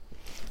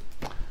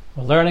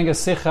We're learning a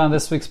Sicha in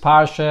this week's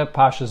Parsha,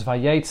 Parshas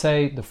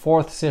Vaayeitzei, the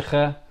fourth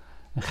Sicha,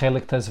 in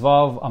Likkutei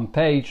Vav on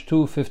page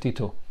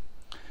 252.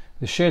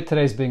 The Shir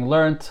today is being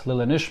learnt,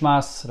 Lila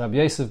Nishmas, Rabbi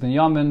Yosef ben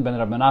Yamin ben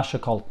Rabbi Menashe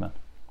Koltman.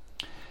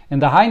 In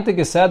the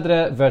heintige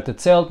Sedre wird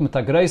erzählt mit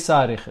der Größe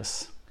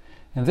Ariches.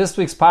 In this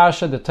week's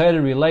Parsha, the Torah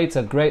relates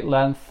at great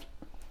length,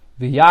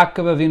 wie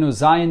Yaakov Avinu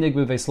zaynig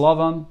b'veis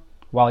Lavan,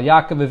 while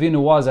Yaakov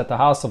Avinu was at the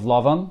house of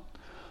Lavan,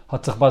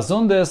 hat sich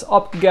Basundes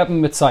abgegeben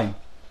mit sein.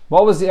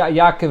 What was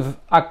Yaakov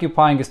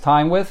occupying his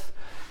time with?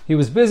 He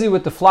was busy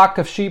with the flock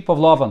of sheep of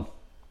Lavan.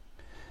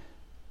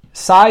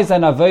 Sei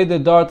sein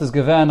Avede dort is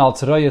gewen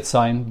als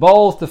Vaayeitzei,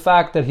 both the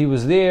fact that he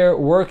was there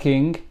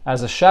working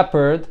as a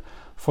shepherd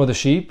for the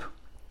sheep,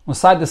 und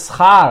sei the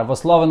schar,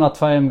 was Lavan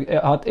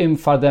hat ihm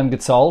for them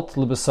gezahlt,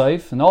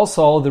 lebeseif, and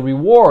also the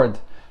reward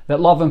that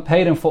Lavan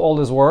paid him for all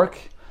his work,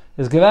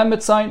 is gewen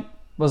mit sein,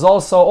 was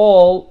also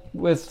all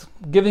with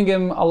giving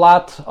him a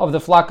lot of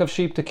the flock of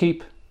sheep to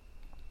keep.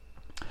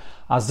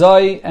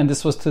 Azoi, and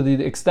this was to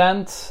the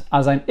extent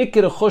as ein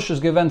ikere chush is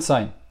given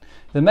sein.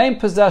 The main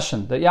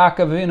possession that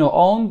Yaakov Avinu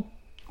owned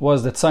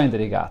was the tzayin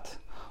that he got.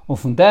 Und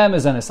von dem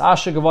is es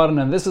asher geworden,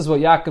 and this is what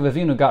Yaakov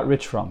Avinu got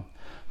rich from.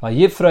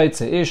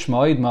 Vaayeitzei ish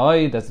ma'od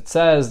ma'od, as it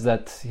says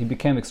that he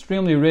became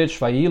extremely rich.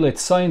 Vayile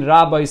tzayin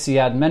rabbis, he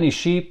had many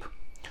sheep.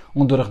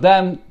 Und durch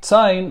dem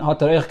tzayin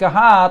hat euch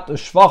gehad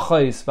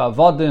shvachos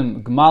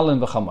va'avadim gmalim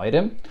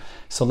v'chamayrim.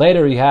 So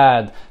later he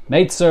had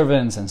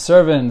maidservants and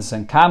servants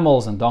and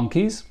camels and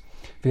donkeys.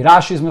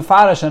 Rashi is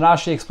mefarish, and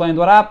Rashi explained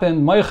what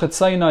happened.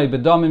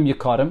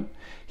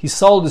 He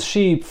sold his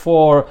sheep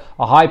for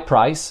a high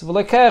price,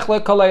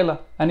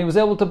 and he was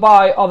able to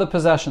buy other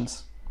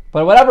possessions.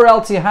 But whatever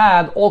else he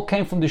had, all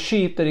came from the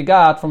sheep that he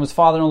got from his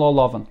father-in-law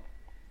Lavan.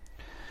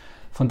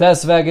 Von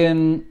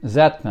deswegen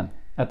Zetman.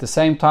 At the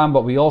same time,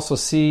 what we also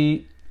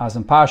see as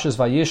in Parshas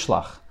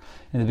Vayishlach,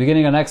 in the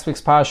beginning of next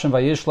week's Parsha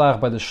Vayishlach,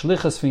 by the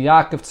Shlichus from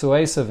Yaakov to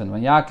Esav, and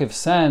when Yaakov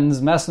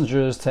sends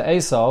messengers to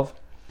Esav,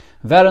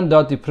 werden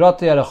dort die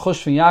Prote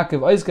Arachush von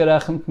Yaakov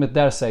ausgerechnet mit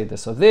der Seide.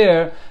 So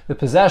there, the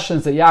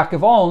possessions that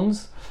Yaakov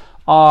owns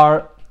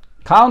are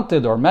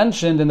counted or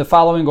mentioned in the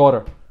following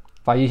order.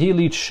 Vayihi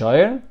lit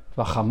shoyer,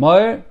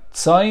 v'chamoyer,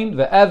 tzayin,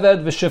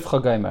 ve'eved,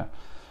 v'shivcha gomer.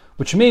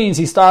 Which means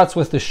he starts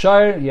with the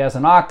shoyer, he has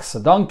an ox,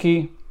 a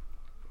donkey.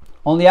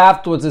 Only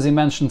afterwards does he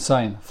mention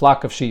tzayin,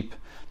 flock of sheep.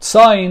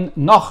 Tzayin,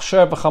 noch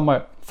shoyer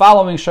v'chamoyer,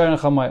 following shoyer and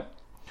chamoyer.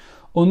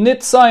 Und nit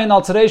tzayin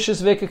al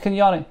tereishis v'eke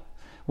kenyani.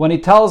 When he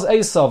tells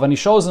Esav and he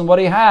shows him what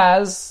he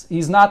has,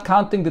 he's not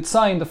counting the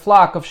tzayin, the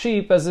flock of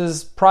sheep, as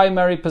his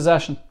primary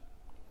possession.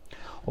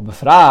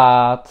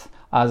 Ubefrat,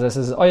 as es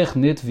is euch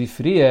nit wie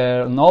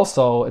frier, and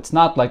also it's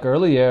not like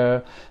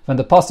earlier when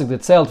the pasuk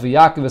that said wie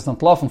Yaakov is not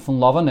laufen von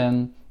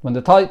Lavan, when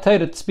the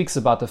Torah speaks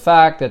about the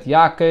fact that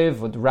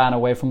Yaakov ran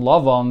away from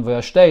Lavan,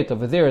 where state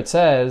over there it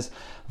says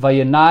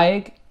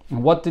vayenaig,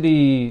 and what did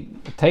he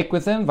take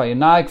with him?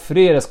 Vayenaig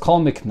frier es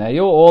kol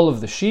mikneu, all of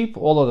the sheep,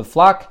 all of the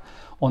flock.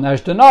 And then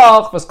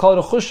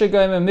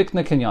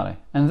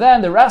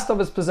the rest of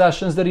his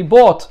possessions that he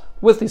bought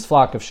with his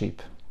flock of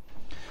sheep.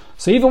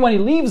 So even when he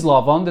leaves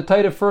Lavan, the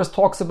Torah first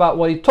talks about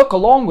what he took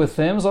along with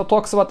him, so it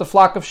talks about the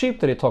flock of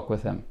sheep that he took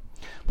with him.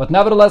 But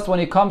nevertheless, when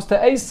he comes to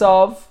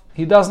Esav,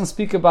 he doesn't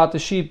speak about the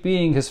sheep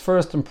being his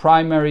first and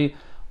primary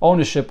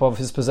ownership of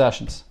his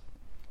possessions.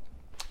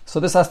 So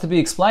this has to be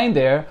explained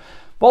there.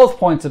 Both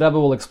points that Rebbe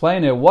will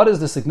explain here. What is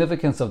the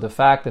significance of the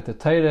fact that the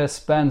Torah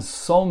spends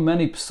so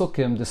many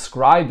psukim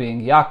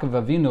describing Yaakov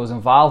Avinu's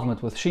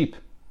involvement with sheep?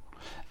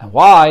 And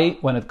why,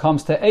 when it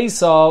comes to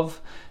Esav,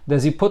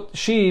 does he put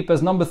sheep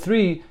as number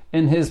 3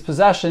 in his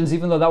possessions,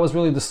 even though that was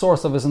really the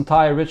source of his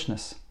entire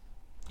richness?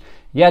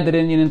 Yeder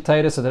inyan in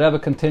Torah, so the Rebbe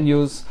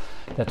continues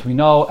that we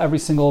know every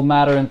single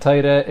matter in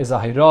Torah is a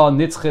hira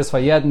nitzchis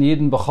vayeden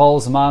yidin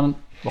b'chol zman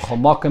b'chol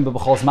makim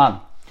b'chol zman.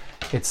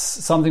 It's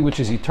something which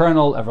is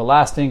eternal,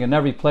 everlasting, in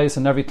every place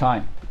and every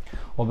time.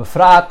 Or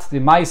befrat, the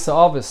Maisa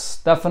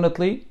Ovis,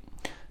 definitely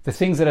the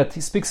things that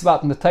he speaks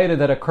about in the Torah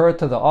that occur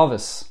to the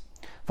Ovis.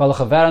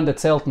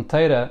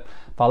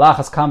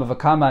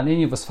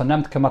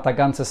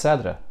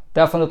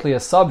 Definitely a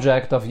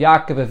subject of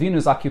Yaakov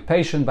Avinu's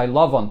occupation by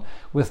Lavan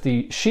with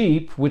the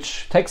sheep,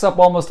 which takes up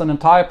almost an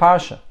entire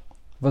parsha.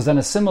 Was then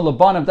a similar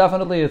bonim,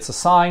 definitely it's a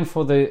sign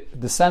for the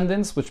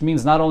descendants, which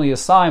means not only a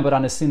sign, but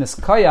an esinis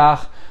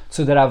koyach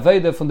to the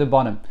Aveda from the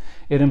bonim.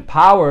 It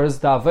empowers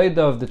the Aveda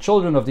of the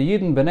children of the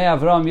Yidden, Bnei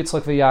Avram,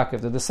 Yitzchak, and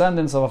Yaakov, the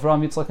descendants of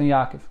Avram, Yitzchak, and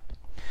Yaakov.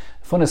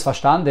 Fun is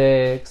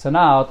verstandig. So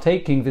now,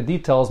 taking the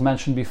details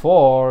mentioned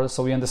before,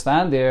 so we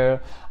understand there,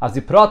 as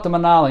the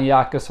Protamanal and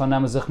Yaakov's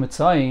Vanem Zich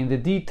Mitzayin, the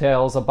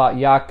details about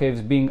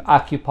Yaakov's being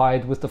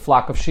occupied with the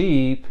flock of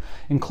sheep,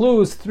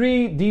 includes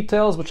 3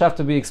 details which have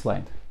to be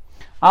explained.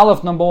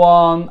 Aleph number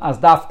 1, as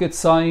Daf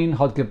Gitzayin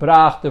had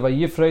gebracht the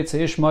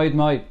Vaayeitzei ish ma'od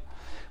ma'od.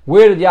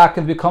 Where did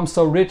Yaakov become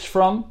so rich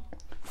from?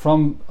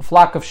 From a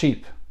flock of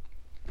sheep.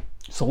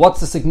 So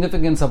what's the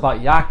significance about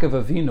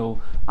Yaakov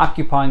Avinu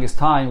occupying his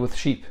time with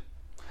sheep?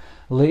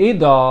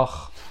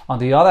 Le'idach, On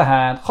the other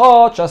hand,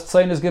 Chot, just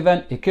Tzayin is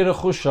given, Ikir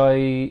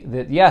Chushai,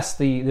 that yes,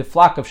 the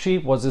flock of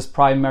sheep was his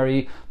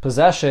primary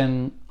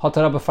possession. Hat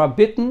aber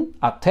verbitten,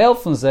 a Teil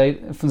von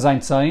sein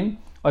Tzayin,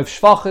 auf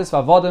Schwaches,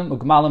 Vavodim,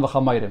 Ugmalim,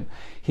 Vachamayrim.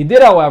 He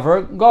did,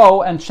 however,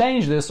 go and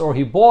change this, or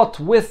he bought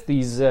with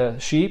these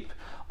sheep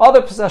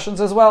other possessions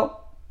as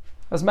well,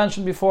 as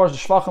mentioned before,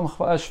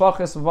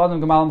 Schwaches,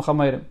 Vavodim, Ugmalim,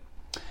 Vachamayrim.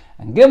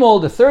 And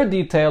Gimel, the third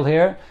detail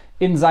here,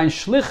 in sein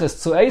Shlichus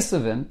zu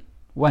Esavin,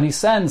 when he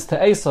sends to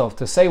Esav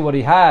to say what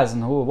he has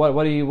and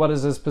what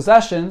is his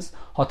possessions,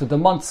 he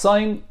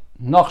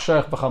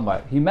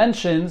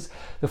mentions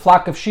the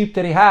flock of sheep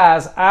that he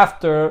has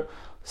after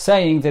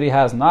saying that he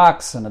has an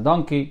ox and a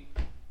donkey.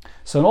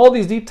 So in all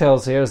these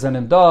details here, this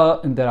exists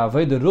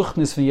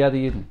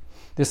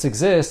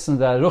in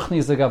the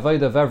Ruchnis the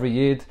Gavayda of every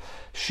Yid.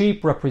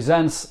 Sheep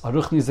represents a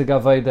Ruchnis the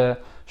Gavayda.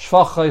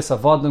 Shvachos,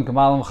 Avodim,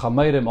 Gemalim,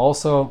 Chameirim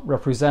also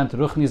represent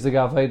Ruchnis the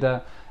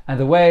Gavayda. And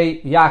the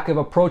way Yaakov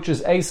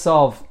approaches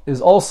Esav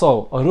is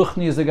also a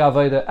Ruchnius the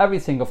Gavayda.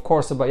 Everything, of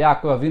course, about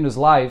Yaakov Avinu's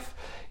life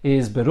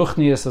is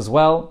Beruchnius as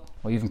well,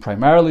 or even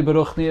primarily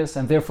Beruchnius,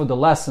 and therefore the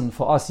lesson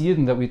for us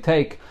Yidden that we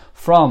take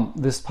from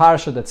this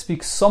parsha that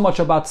speaks so much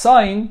about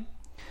Tzayin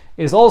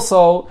is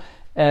also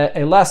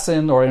a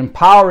lesson or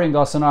empowering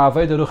us in our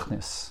Aveda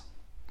Ruchnius.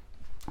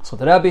 So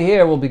the Rebbe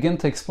here will begin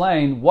to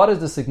explain what is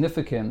the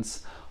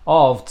significance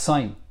of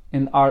Tzayin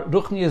in our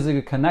Ruchnius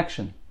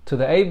connection to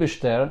the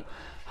Eibishter.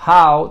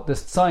 How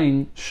does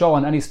Tzayin show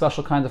on any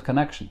special kind of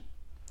connection?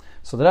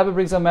 So the Rebbe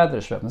brings a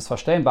medrash.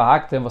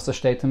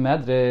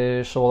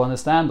 So we'll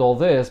understand all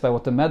this by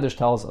what the medrash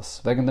tells us.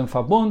 Wegen dem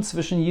Verbund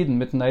zwischen Yidden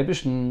mit dem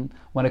Eibishten,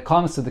 when it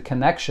comes to the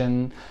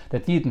connection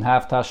that Yidden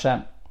have to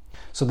Hashem.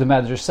 So the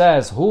medrash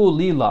says, Hu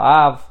li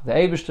la'av, the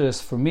Eibishter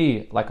is for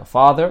me like a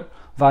father,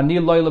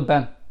 v'ani loy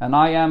leben, and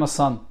I am a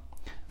son.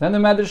 Then the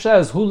medrash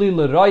says, Hu li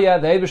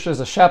l'roya, the Eibishter is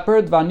a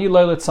shepherd, v'ani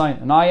loy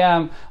l'tzayin, and I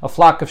am a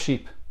flock of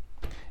sheep.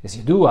 Is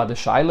Yidu ad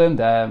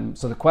Shailim?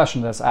 So the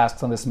question that's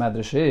asked on this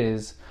medrash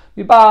is,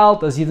 wie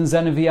bald does Yidden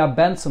zenen via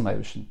ben zum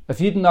Eibishten? If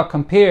Yidden are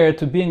compared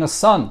to being a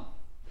son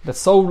that's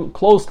so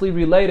closely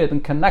related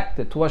and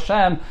connected to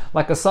Hashem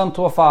like a son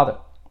to a father,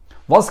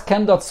 was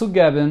ken dazu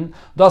geben,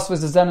 das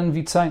was zenen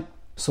wie Tzayin?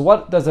 So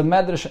what does the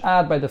medrash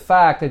add by the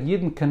fact that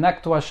Yidden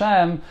connect to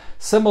Hashem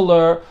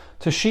similar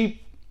to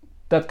sheep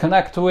that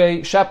connect to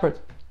a shepherd?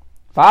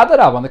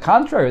 V'adarab, on the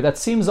contrary, that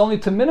seems only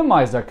to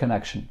minimize their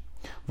connection.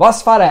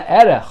 Was war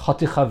erech hat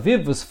die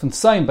Chavivus von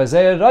Tzayin bei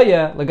seiner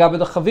Reihe legabe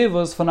der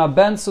Chavivus von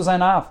Ben zu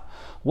sein Av?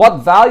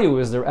 What value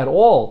is there at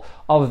all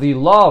of the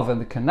love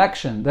and the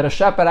connection that a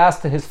shepherd has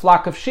to his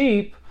flock of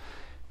sheep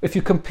if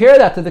you compare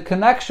that to the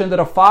connection that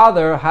a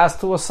father has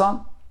to a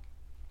son?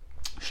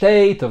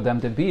 Steht of them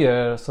the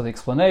beer, so the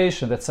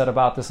explanation that's said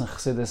about this in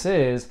Chassidus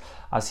is,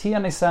 as he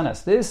and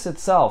Esenes, this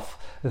itself,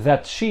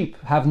 that sheep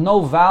have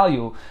no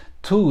value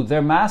to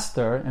their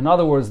master. In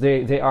other words,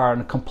 they are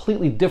on a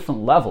completely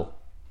different level.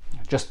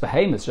 Just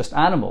behemoths, just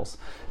animals,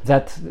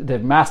 that the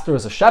master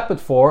is a shepherd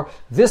for.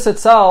 This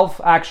itself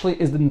actually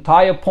is the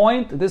entire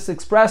point. This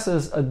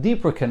expresses a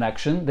deeper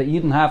connection that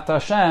Yidden have to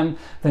Hashem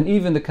than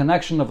even the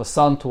connection of a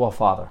son to a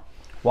father.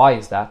 Why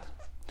is that?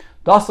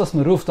 Das was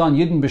man ruft an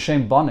Yidden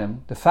b'shem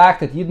banim, the fact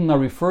that Yidden are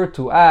referred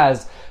to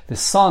as the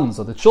sons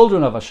or the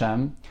children of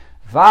Hashem,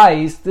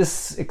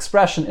 this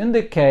expression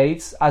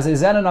indicates as a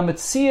zenen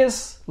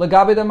ametzias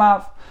legabe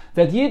demav,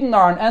 that Yidden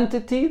are an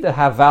entity that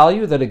have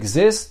value, that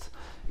exist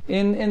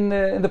in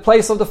the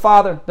place of the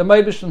Father, the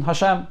Eibishter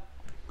Hashem.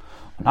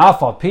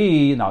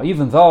 Now,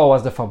 even though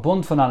as the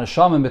Verbund von einer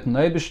Neshama mit dem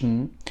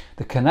Eibishter,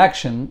 the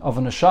connection of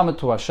a Neshama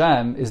to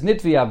Hashem is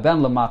nit via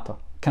ben lamata,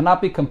 cannot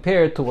be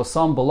compared to a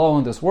son below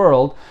in this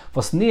world.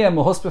 Was nie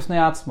mehus b'fnei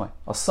atzmai.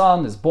 A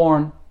son is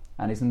born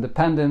and he's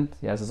independent.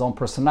 He has his own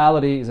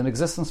personality. He's in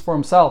existence for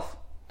himself.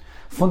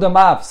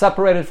 Fundamav,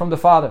 separated from the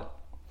Father.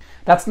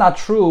 That's not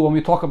true when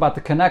we talk about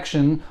the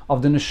connection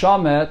of the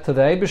neshama to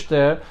the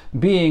Eibishter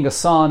being a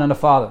son and a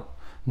father.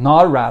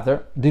 Nor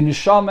rather, the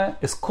neshama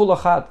is kul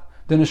achad.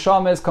 The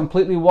neshama is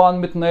completely one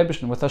with the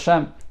Eibishter, with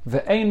Hashem.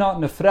 Ve'eina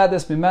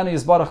nefredes mimeni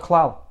yisbarach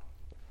klal.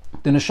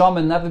 The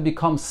neshama never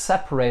becomes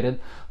separated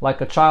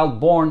like a child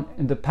born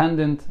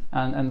independent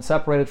and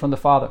separated from the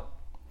father.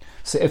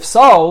 So if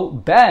so,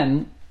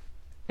 Ben,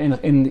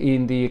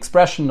 in the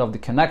expression of the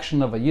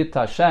connection of a Yid to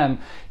Hashem,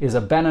 is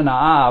a Ben and a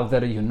Av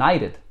that are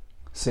united.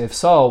 So if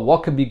so,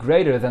 what could be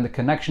greater than the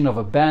connection of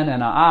a Ben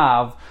and a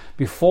Av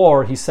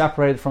before he's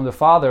separated from the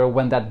father,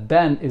 when that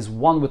Ben is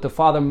one with the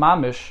father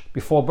mamish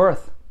before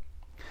birth?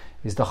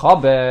 Is the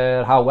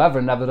chaber, however,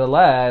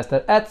 nevertheless,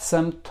 that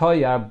etzem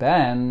toyar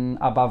ben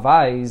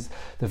abavais,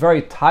 the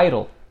very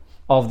title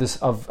of this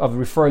of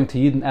referring to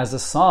Yidden as a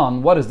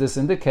son, what does this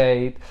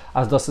indicate?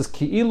 As das is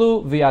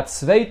ki'ilu v'at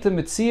zweite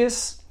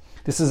mitzias.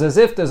 This is as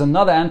if there's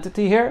another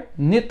entity here,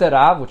 nit der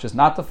Av, which is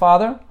not the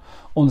father.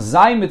 Und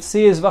sei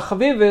mitzias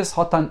v'chavivis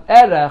hat an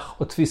erech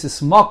utfisis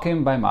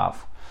mokim beim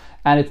Av.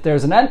 And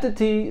there's an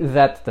entity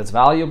that's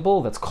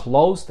valuable, that's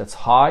close, that's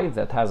high,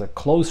 that has a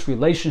close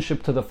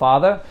relationship to the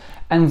father,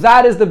 and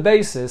that is the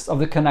basis of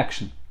the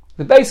connection.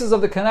 The basis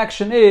of the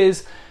connection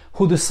is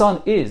who the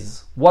Son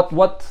is,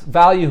 what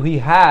value he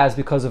has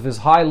because of his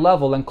high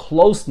level and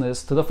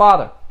closeness to the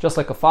Father. Just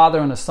like a father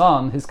and a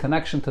son, his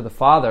connection to the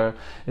Father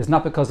is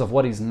not because of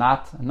what he's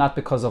not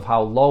because of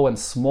how low and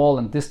small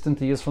and distant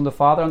he is from the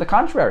Father. On the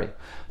contrary,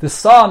 the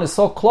Son is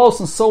so close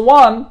and so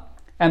one,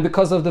 and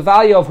because of the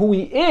value of who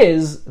he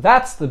is,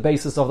 that's the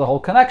basis of the whole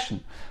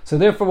connection. So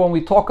therefore, when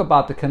we talk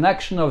about the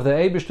connection of the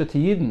Eibishter to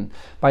Yidden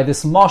by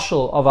this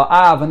mashal of a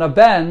Av and a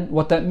Ben,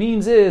 what that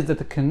means is that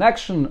the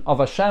connection of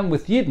Hashem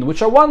with Yidden,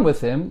 which are one with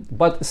him,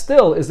 but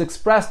still is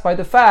expressed by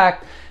the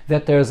fact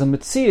that there's a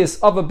Metzias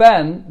of a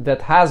Ben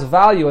that has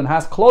value and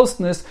has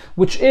closeness,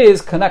 which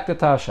is connected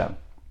to Hashem.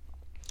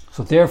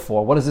 So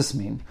therefore, what does this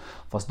mean?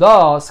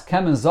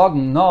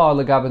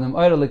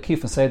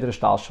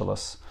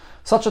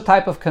 Such a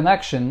type of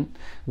connection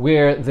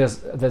where there's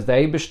the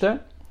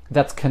Eibishter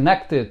that's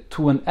connected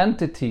to an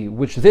entity,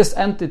 which this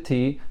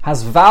entity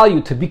has value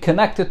to be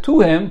connected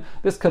to him.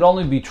 This could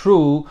only be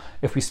true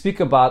if we speak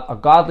about a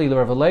godly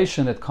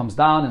revelation that comes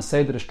down in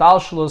Seder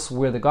Shtalshalus,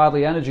 where the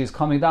godly energy is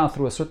coming down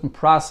through a certain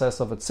process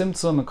of a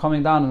tzimtzum and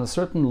coming down in a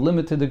certain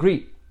limited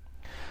degree.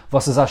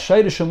 Was is a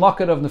sheirische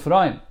makar of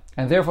Nefraim,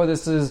 and therefore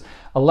this is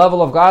a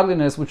level of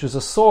godliness which is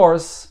a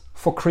source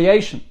for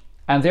creation,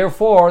 and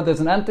therefore there's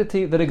an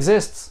entity that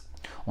exists.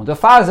 So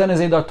therefore,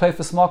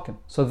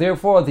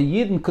 the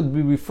Yidden could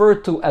be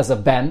referred to as a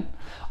Ben.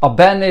 A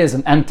Ben is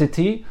an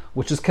entity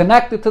which is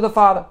connected to the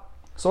Father.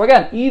 So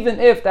again, even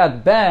if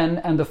that Ben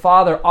and the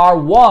Father are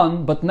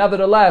one, but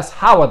nevertheless,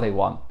 how are they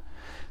one?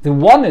 The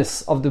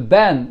oneness of the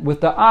Ben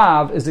with the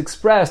Av is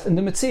expressed in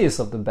the Metzias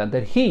of the Ben,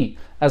 that he,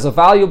 as a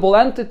valuable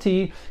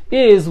entity,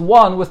 is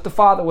one with the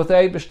Father, with the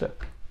Eibishter.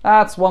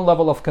 That's one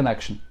level of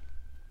connection.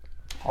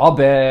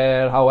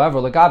 However,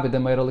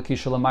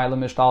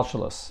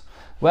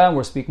 when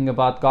we're speaking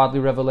about godly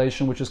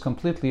revelation, which is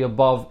completely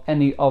above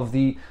any of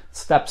the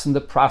steps in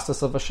the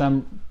process of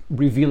Hashem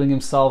revealing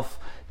himself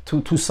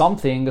to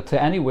something,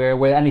 to anywhere,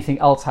 where anything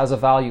else has a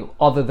value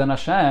other than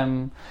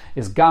Hashem,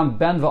 is Gam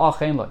Ben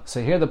v'Achein Lo.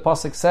 So here the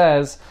Pasuk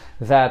says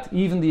that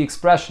even the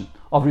expression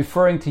of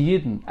referring to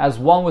Yidden as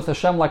one with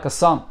Hashem like a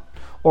son,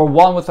 or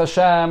one with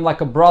Hashem like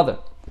a brother,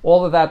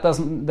 all of that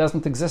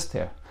doesn't exist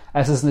here.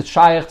 As is nicht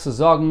shaykh zu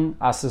sagen,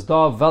 as is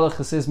da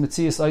welches is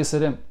Metzias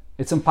Eiserim.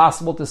 It's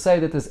impossible to say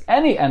that there's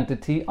any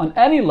entity on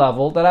any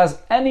level that has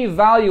any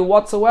value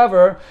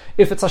whatsoever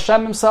if it's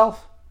Hashem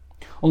himself.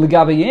 And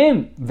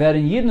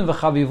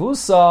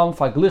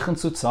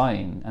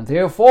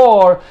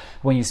therefore,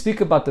 when you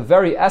speak about the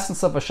very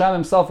essence of Hashem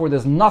himself, where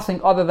there's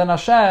nothing other than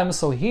Hashem,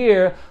 so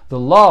here the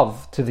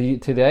love that the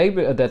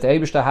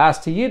Eibishter has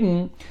to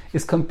Yidden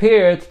is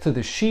compared to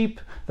the sheep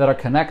that are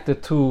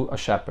connected to a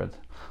shepherd.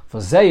 For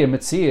Zeir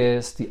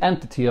Metzias, the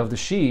entity of the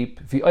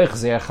sheep, and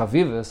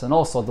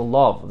also the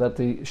love that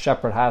the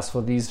shepherd has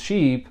for these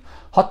sheep,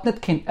 what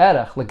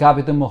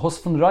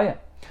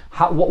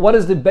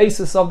is the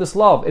basis of this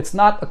love? It's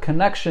not a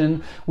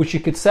connection which you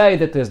could say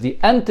that there's the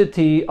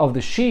entity of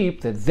the sheep,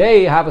 that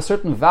they have a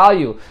certain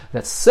value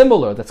that's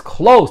similar, that's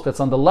close, that's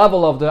on the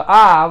level of the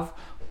Av,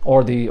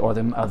 or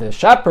the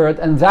shepherd,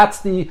 and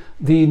that's the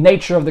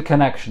nature of the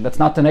connection. That's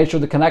not the nature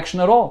of the connection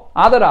at all.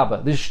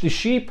 Adarabba, the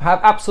sheep have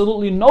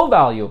absolutely no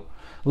value,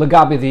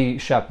 legabi the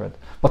shepherd.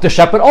 But the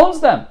shepherd owns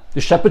them. The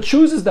shepherd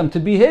chooses them to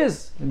be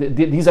his.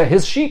 These are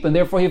his sheep, and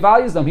therefore he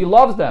values them, he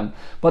loves them.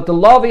 But the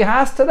love he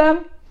has to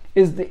them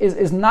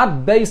is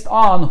not based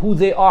on who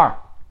they are.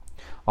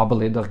 But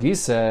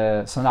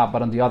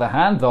on the other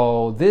hand,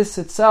 though, this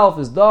itself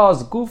is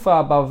das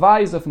gufa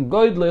bavayitzei von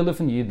goydle elif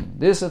Yidden.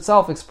 This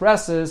itself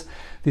expresses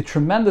the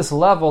tremendous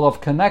level of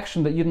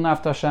connection that Yidden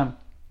have to Hashem.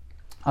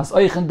 As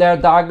euch in der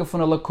Dage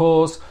von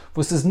Elokos,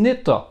 was is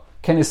nitto,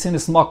 can you sin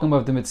is makim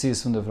of the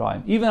Metzias von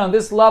Nefraim. Even on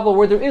this level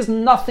where there is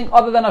nothing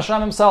other than Hashem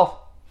himself.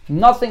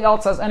 Nothing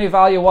else has any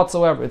value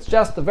whatsoever. It's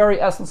just the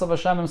very essence of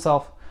Hashem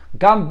himself.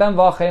 Gam ben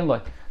v'achein lo.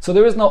 So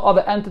there is no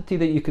other entity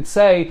that you could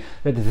say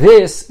that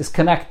this is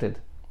connected.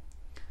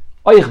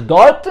 Euch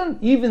dorten,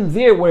 even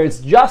there where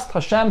it's just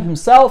Hashem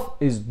himself,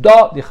 is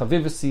da the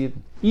chavivus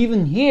Yidden.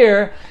 Even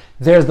here,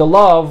 there's the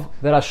love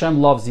that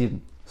Hashem loves Yidden.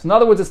 So in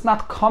other words, it's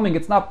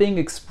not being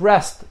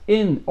expressed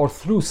in or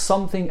through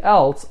something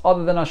else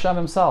other than Hashem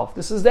himself.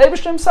 This is the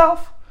Eibishter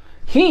himself.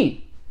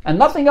 He, and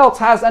nothing else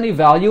has any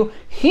value.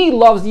 He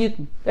loves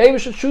Yidden. The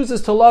Eibishter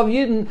chooses to love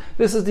Yidden.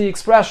 This is the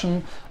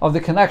expression of the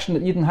connection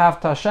that Yidden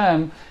have to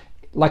Hashem,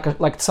 like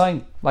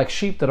tzayin, like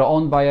sheep that are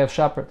owned by a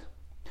shepherd.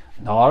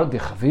 Nor the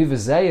chaviv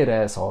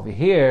zeires over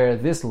here,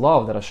 this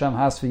love that Hashem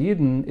has for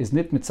Yidden is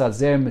nit mitzad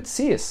zer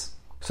metzias.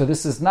 So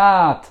this is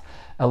not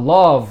a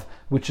love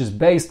which is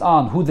based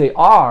on who they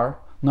are,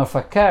 nor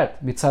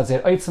fakert mitzad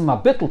zer eitzem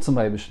habittel zum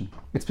Eibishten.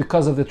 It's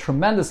because of the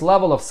tremendous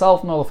level of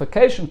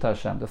self-nullification to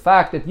Hashem. The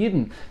fact that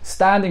Yidden,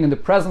 standing in the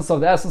presence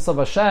of the essence of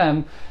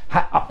Hashem,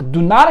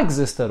 do not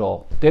exist at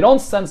all. They don't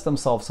sense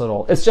themselves at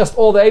all. It's just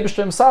all the Eibishter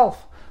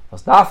himself.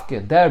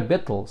 Der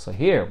bittel. So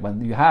here,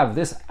 when you have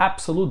this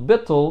absolute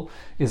bittel,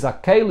 is a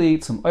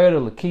keli zum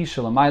eure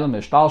lekisha l'mayla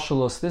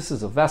mishtalshalus. This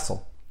is a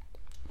vessel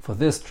for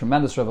this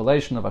tremendous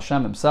revelation of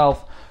Hashem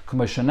Himself.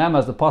 As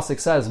the pasuk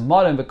says,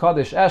 "Marim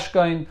v'kadosh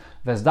eshkain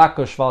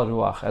v'zdako shval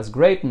ruach." As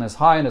great and as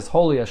high and as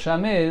holy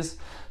Hashem is,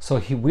 so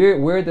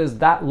where does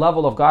that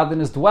level of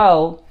godliness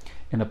dwell?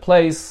 In a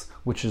place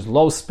which is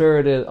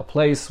low-spirited, a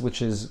place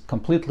which is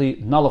completely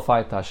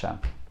nullified to Hashem.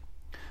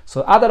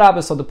 So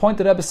Adarabah, so the point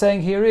that Rebbe is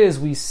saying here is,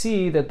 we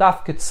see that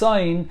Daf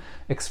Kitzayin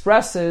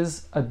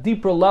expresses a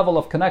deeper level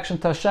of connection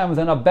to Hashem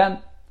than a ben.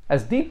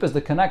 As deep as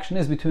the connection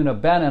is between a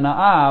ben and a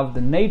av,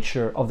 the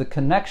nature of the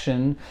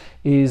connection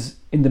is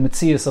in the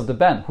metzius of the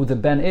ben, who the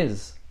ben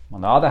is.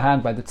 On the other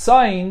hand, by the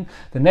tzayin,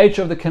 the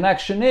nature of the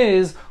connection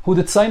is who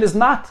the tzayin is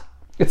not.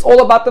 It's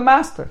all about the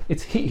master.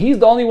 He's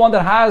the only one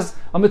that has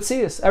a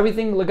metzius.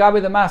 Everything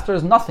legabe the master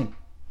is nothing.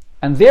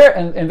 And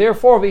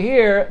therefore over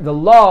here, the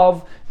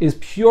love is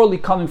purely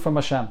coming from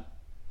Hashem.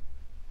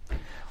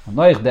 So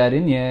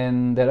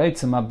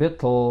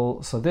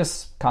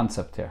this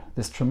concept here,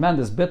 this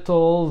tremendous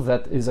bittul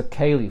that is a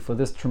keli for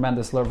this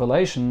tremendous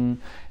revelation,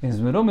 is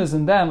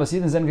in them. It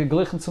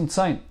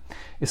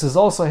is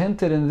also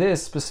hinted in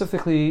this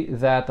specifically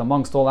that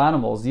amongst all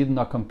animals, Yidden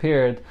are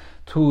compared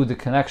to the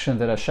connection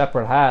that a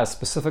shepherd has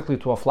specifically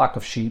to a flock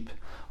of sheep.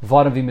 As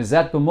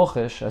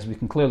we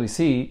can clearly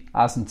see,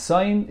 as in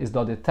tzayin is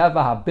the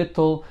teva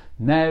habittul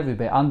ner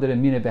v'be andere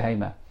mine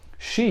behema.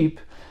 Sheep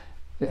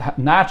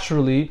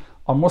naturally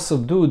are more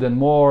subdued and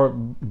more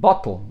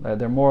bottle.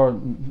 They're more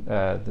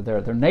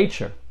their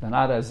nature. They're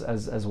not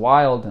as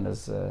wild and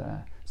as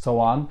so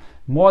on,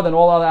 more than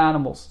all other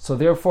animals. So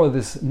therefore,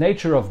 this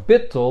nature of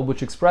bittul,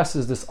 which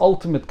expresses this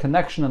ultimate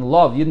connection and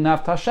love, Yidden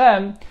Av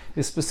Hashem,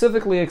 is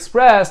specifically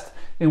expressed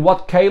in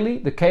what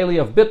keli, the keli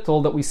of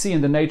bittul that we see in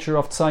the nature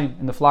of tzayin,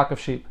 in the flock of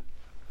sheep.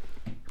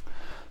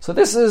 So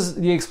this is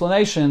the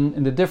explanation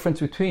in the difference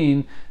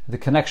between the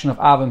connection of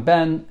Av and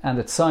Ben and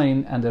the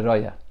tzayin and the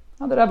raya.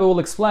 Now the Rebbe will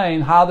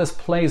explain how this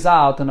plays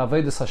out in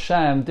Avodas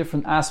Hashem,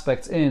 different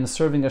aspects in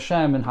serving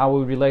Hashem and how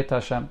we relate to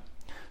Hashem.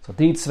 So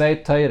die zwei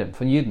Teirim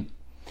von Yidden,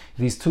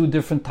 these two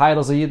different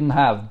titles that Yidden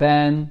have,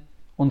 Ben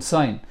und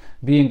Tzayin,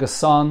 being a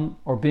son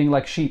or being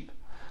like sheep.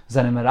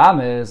 So these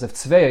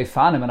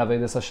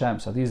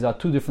are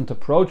two different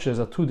approaches,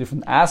 or two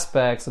different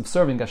aspects of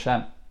serving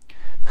Hashem.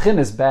 Ben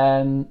is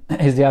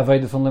the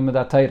Avodah von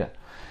Limud Torah.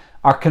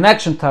 Our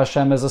connection to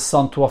Hashem as a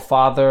son to a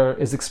father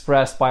is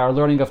expressed by our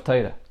learning of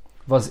Torah.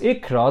 Was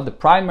ikra, the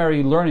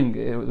primary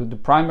learning, the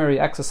primary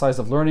exercise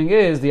of learning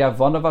is the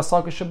avana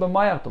v'asakasha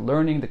b'mayach, the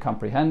learning, the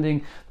comprehending.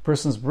 The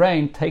person's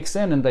brain takes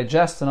in and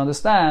digests and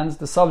understands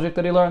the subject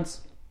that he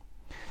learns.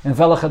 In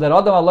velachad adam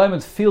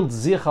alayim field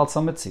zich al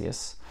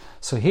sametzias.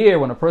 So here,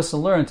 when a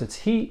person learns, it's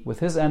he, with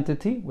his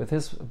entity, with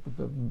his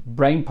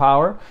brain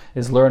power,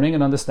 is learning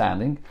and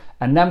understanding.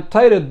 And nem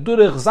Torah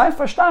durch sein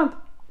Verstand.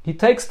 He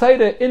takes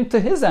Torah into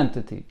his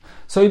entity.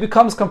 So he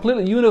becomes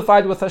completely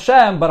unified with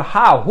Hashem, but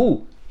how?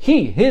 Who?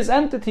 He, his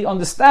entity,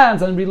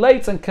 understands and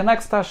relates and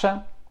connects to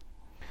Hashem.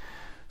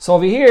 So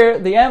over here,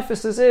 the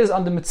emphasis is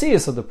on the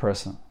metzius of the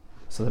person.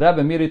 So the Rebbe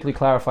immediately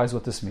clarifies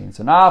what this means.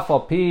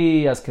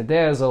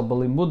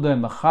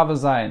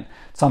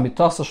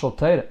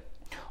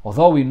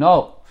 Although we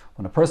know,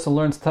 when a person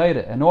learns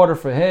Torah, in order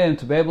for him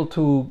to be able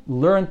to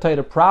learn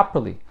Torah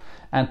properly,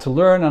 and to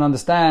learn and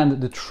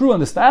understand the true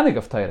understanding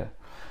of Torah,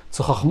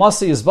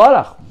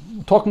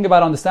 talking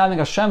about understanding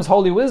Hashem's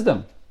holy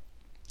wisdom,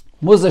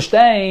 a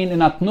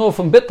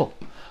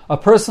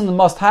person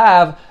must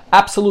have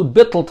absolute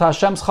bittul to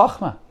Hashem's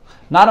chachma,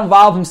 not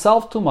involve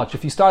himself too much.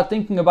 If you start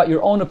thinking about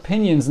your own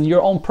opinions and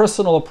your own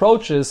personal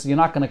approaches, you're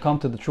not going to come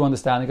to the true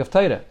understanding of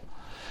Torah.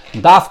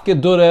 As we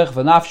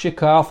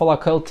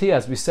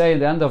say at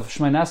the end of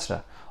Shemay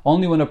Nesra,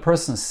 only when a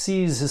person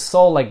sees his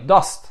soul like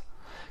dust,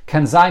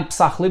 that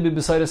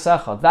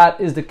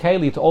is the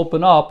keli to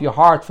open up your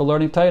heart for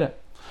learning Torah.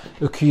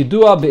 It's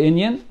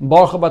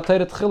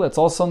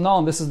also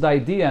known, this is the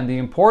idea and the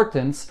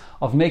importance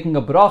of making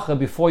a bracha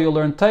before you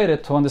learn Torah,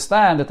 to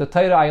understand that the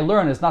Torah I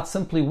learn is not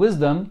simply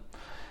wisdom,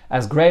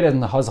 as great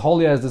and as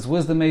holy as this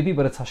wisdom may be,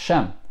 but it's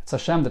Hashem. It's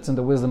Hashem that's in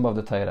the wisdom of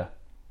the Torah.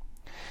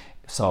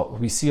 So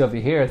we see over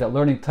here that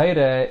learning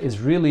Torah is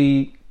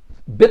really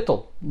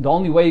bittul. The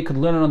only way you could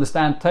learn and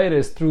understand Torah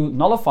is through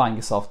nullifying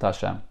yourself to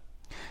Hashem.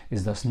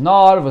 Is das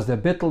nar was the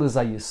bittul is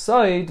a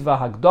yisoid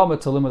v'hagdama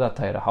to limud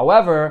Torah.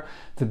 However,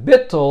 the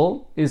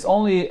bittul is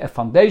only a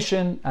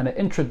foundation and an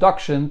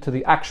introduction to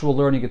the actual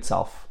learning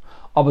itself.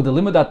 Aber the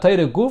limud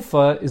Torah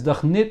gufa is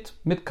doch nit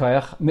mit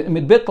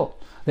bittul.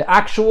 The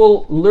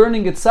actual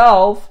learning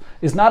itself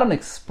is not an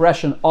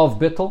expression of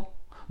bittul.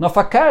 The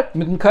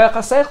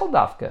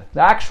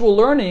actual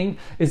learning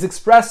is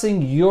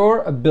expressing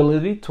your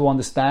ability to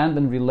understand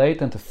and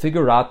relate and to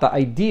figure out the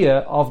idea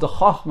of the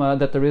chachma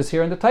that there is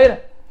here in the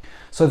Torah.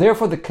 So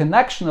therefore the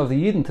connection of the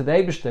Yidden to the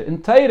Eibishter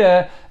in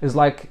Torah is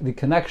like the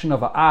connection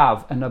of a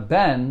Av and a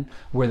Ben,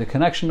 where the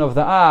connection of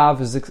the Av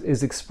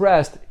is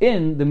expressed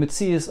in the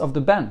Metzius of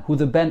the Ben, who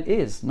the Ben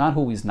is, not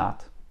who he's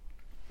not.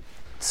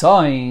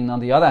 Tzayin,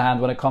 on the other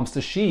hand, when it comes to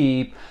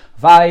sheep,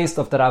 weist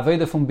of der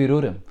Avodah von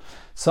Birurim.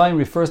 Tzayin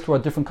refers to a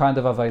different kind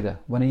of Avodah,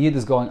 when a Yid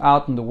is going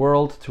out in the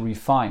world to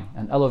refine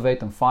and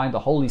elevate and find the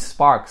holy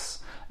sparks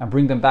and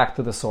bring them back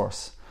to the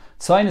source.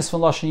 Tzayin is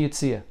from Lashon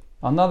Yitzia.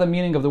 Another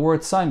meaning of the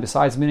word tzayin,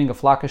 besides meaning a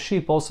flock of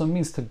sheep, also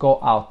means to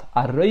go out.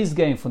 A reis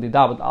game from the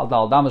David al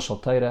Damash al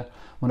Teire,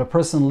 when a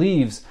person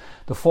leaves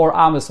the 4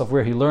 amas of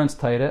where he learns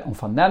Teire,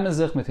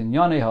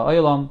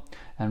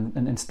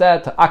 and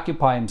instead to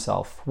occupy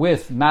himself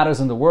with matters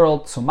in the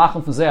world,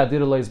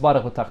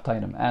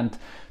 and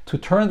to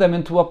turn them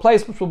into a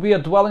place which will be a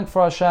dwelling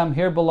for Hashem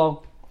here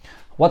below.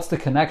 What's the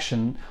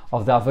connection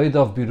of the Avodah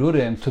of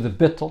Birurim to the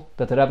bittul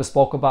that the Rebbe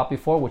spoke about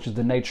before, which is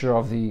the nature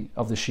of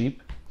the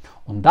sheep?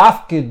 Und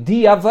dafke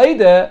die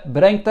Avodah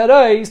bringt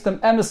reis dem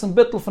emes and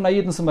bittul von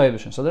Ayidin zum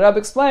Eibischen. So the Rebbe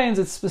explains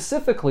it's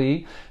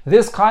specifically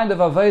this kind of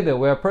Avodah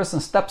where a person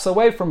steps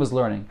away from his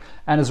learning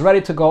and is ready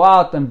to go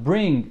out and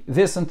bring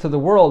this into the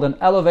world and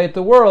elevate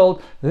the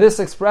world. This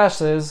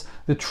expresses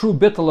the true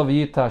bittul of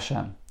Yid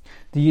Hashem.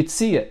 The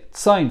Yitziyah,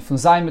 Tzayin von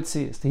Zayim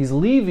Yitziyah. He's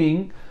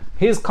leaving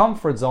his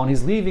comfort zone,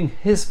 he's leaving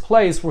his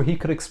place where he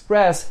could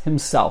express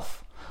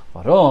himself.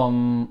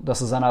 Warum?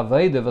 Das ist eine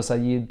Avodah, was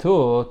Yid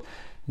tut.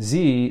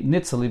 Sie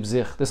nitzalib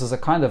sich. This is a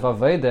kind of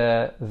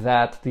Avodah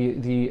that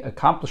the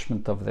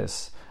accomplishment of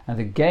this and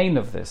the gain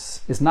of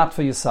this is not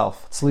for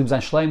yourself. It's lieb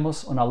sein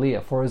Shleimus und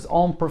Aliyah, for his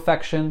own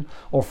perfection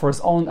or for his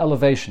own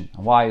elevation.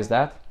 And why is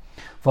that?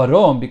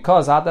 Warum?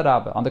 Because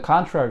Adarabbe, on the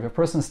contrary, if a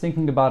person is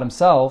thinking about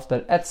himself,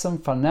 that etzem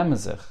vernehmen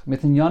sich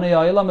mit den Yonei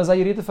Ha'olam is a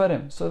Yerida for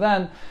him. So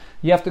then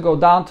you have to go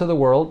down to the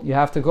world, you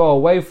have to go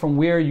away from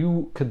where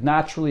you could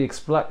naturally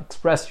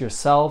express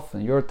yourself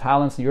and your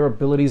talents and your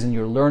abilities and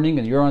your learning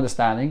and your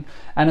understanding,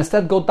 and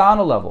instead go down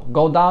a level,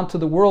 go down to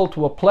the world,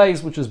 to a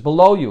place which is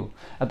below you.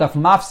 At the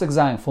mafsek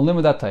zayin von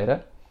limudat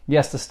Torah, he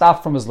has to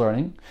stop from his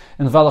learning.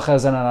 In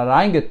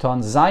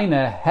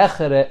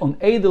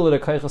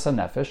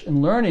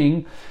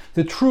learning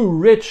the true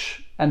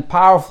rich and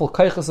powerful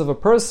keiches of a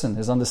person,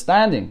 his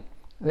understanding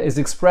is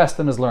expressed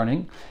in his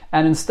learning,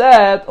 and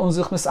instead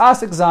sich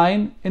misasik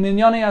zayin in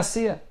inyonei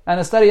asiyah, and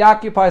instead he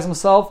occupies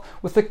himself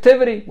with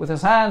activity, with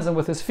his hands and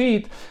with his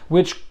feet,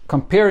 which,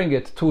 comparing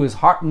it to his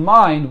heart and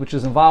mind, which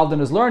is involved in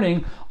his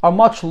learning, are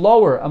much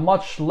lower and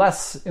much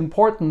less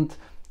important,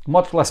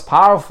 much less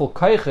powerful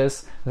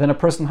keiches than a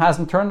person has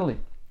internally.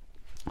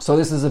 So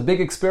this is a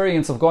big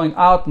experience of going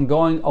out and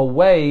going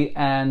away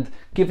and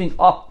giving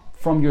up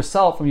from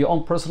yourself, from your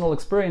own personal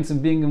experience,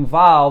 and being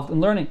involved in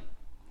learning.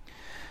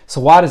 So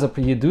why does a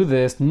Yid do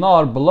this?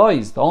 Nor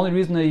belois. The only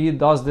reason a Yid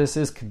does this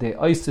is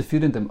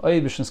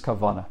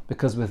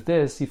because with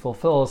this he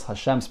fulfills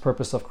Hashem's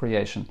purpose of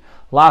creation.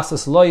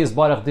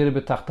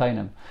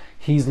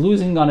 He's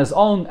losing on his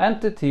own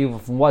entity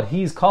from what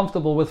he's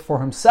comfortable with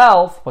for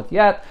himself, but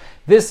yet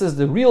this is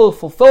the real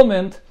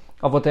fulfillment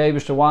of what the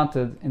Eibishter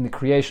wanted in the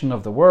creation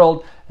of the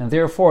world, and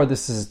therefore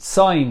this is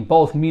tzayin,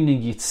 both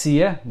meaning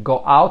yitziyah,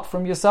 go out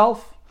from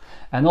yourself,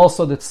 and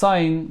also the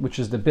tzayin, which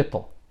is the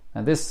bittul.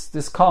 And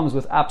this comes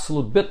with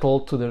absolute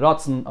bittul to the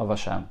ratzon of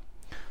Hashem.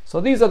 So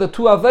these are the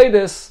two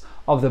Avedis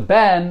of the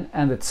Ben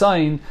and the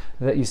Tzayin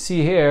that you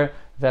see here,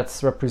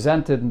 that's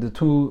represented in the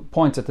 2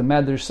 points that the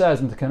Medrash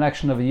says in the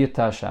connection of a Yid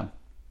to Hashem.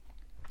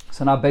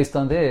 So now based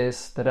on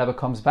this, the Rebbe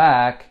comes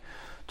back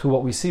to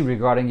what we see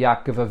regarding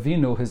Yaakov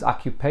Avinu, his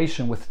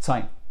occupation with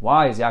Tzayin.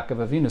 Why is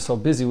Yaakov Avinu so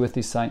busy with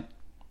this Tzayin?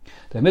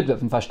 Damit wir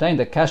verstehen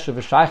der Kesher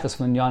v'Sheiches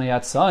von Yonei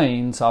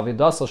Tzayin, so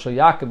Avidasal shel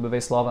Yaakov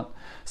b'Beis Lavan.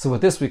 So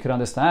with this we can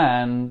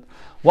understand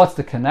what's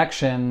the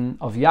connection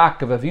of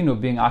Yaakov Avinu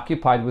being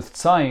occupied with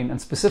Tzayin,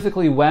 and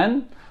specifically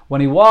when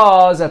he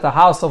was at the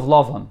house of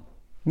Lavan.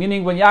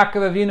 Meaning when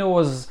Yaakov Avinu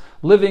was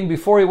living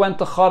before he went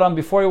to Charan,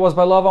 before he was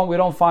by Lavan, we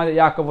don't find that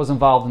Yaakov was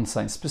involved in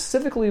Tzayin.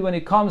 Specifically when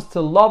he comes to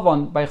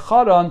Lavan by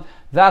Charan,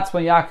 that's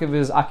when Yaakov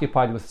is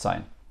occupied with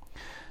Tzayin.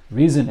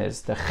 Reason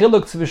is the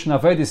chiluk zwischen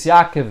Avedis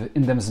Yaakov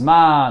in dem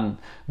Zman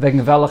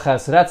wegen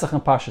welches Retzach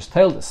in Parshas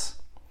Teildes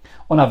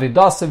und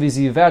Avedase wie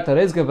sie wird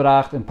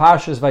gebracht in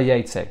Parshas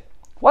Vaayeitzei.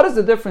 What is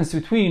the difference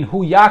between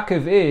who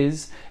Yaakov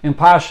is in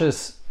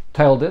Parshas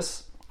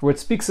Teildes, where it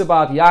speaks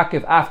about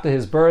Yaakov after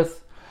his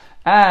birth,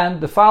 and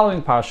the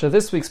following Parsha,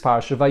 this week's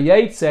Parsha,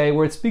 Vaayeitzei,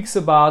 where it speaks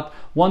about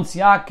once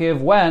Yaakov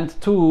went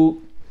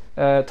to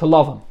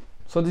Lavan.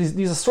 So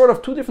these are sort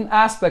of two different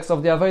aspects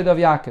of the Avodah of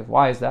Yaakov.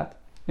 Why is that?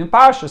 In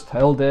Parshas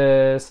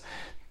Teildes,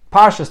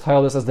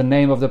 as the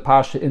name of the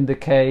Parsha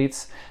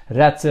indicates,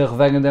 Retzich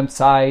wegen dem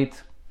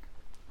Zeit,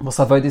 was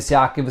Avodas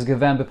Yaakov is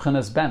given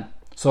b'pchinas ben.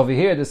 So over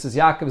here, this is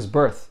Yaakov's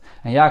birth,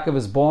 and Yaakov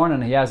is born,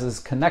 and he has his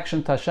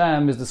connection to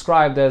Hashem is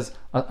described as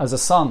a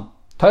son.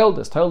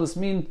 Teildes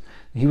means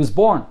he was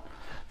born.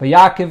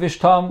 V'Yaakov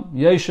ishtam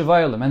yeshiv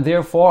v'olam, and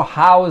therefore,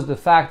 how is the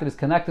fact that he's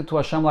connected to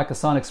Hashem like a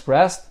son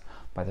expressed?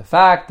 By the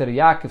fact that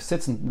Yaakov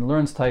sits and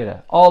learns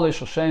Torah. All is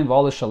Shem,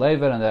 all is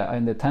Shalever,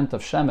 in the tent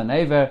of Shem and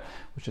Aver,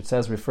 which it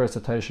says refers to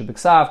Torah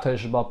Shebiksav, Torah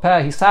Shebal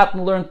Peh. He sat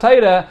and learned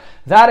Torah.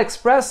 That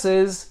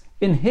expresses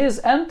in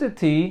his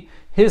entity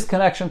his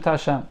connection to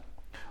Hashem.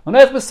 Und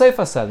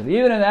Seifa said it.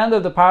 Even in the end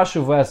of the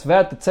Parsha, where es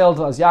wird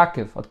erzählt as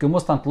Yaakov hat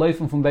gemusst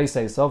antläufen vom Beis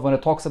Esav, when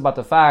it talks about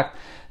the fact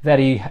that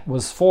he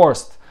was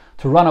forced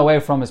to run away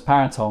from his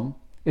parents' home,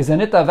 is a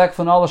nita weg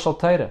von alle shal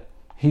Torah.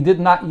 He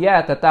did not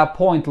yet at that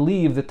point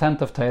leave the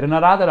tent of Torah.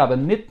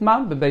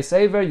 Nitman bebeis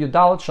Ever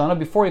Yudalat Shana.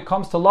 Before he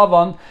comes to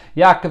Lavan,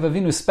 Yaakov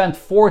Avinu spent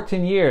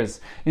 14 years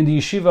in the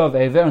yeshiva of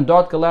Ever and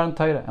dort gelernt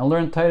Torah and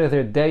learned Torah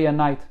there day and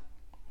night.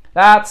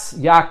 That's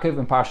Yaakov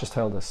in Parshas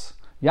Toldos.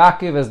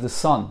 Yaakov as the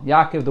son.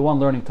 Yaakov the one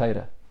learning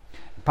Torah.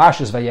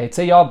 Parshas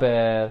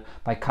Vaayeitzei,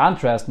 by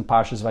contrast, in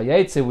Parshas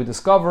Vaayeitzei, we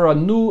discover a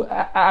new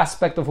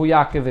aspect of who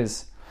Yaakov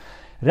is.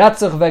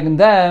 Ratzach wegen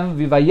dem,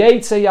 wie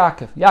Vaayeitzei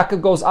Yaakov.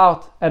 Yaakov goes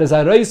out. Is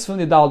a reis von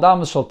die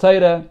Daldamas shal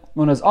Torah,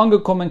 und is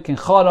angekommen kin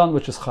Charan,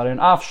 which is Charan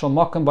Af shal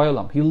Mokem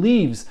Ba'olam. He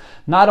leaves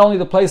not only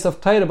the place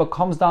of Torah, but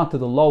comes down to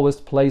the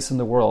lowest place in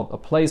the world, a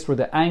place where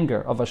the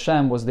anger of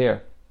Hashem was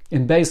there.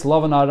 In Beis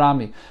Lavan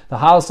Arami, the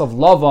house of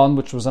Lavan,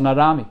 which was an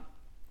Arami.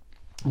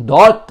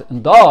 Dort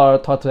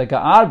hat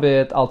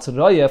gearbeitet als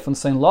Reihe von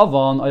sein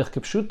Lavan euch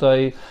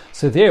gepschutai.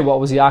 So there, what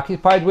was he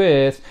occupied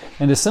with?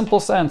 In the simple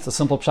sense, the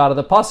simple pshat of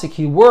the pasuk,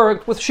 he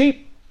worked with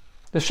sheep,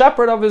 the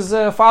shepherd of his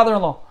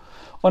father-in-law.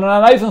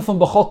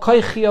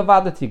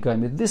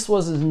 This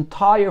was his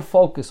entire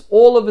focus.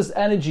 All of his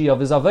energy,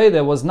 of his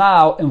aveda, was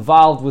now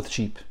involved with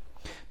sheep.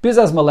 Bis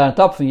as man lernt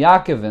up von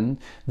Yaakovin,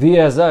 wie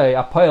sei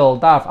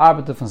apel darf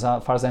arbeiten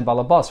für sein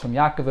Balabas. From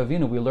Yaakov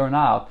Avinu, we learn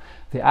out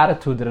the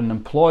attitude that an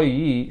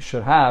employee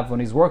should have when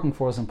he's working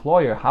for his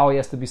employer, how he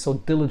has to be so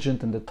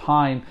diligent in the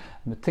time,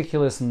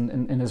 meticulous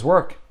in his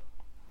work.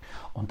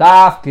 Und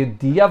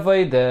die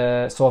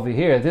Aveda, so over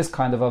here, this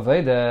kind of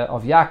Aveda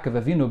of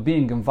Yaakov Avinu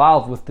being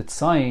involved with the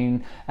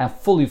tzayin and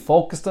fully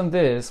focused on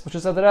this, which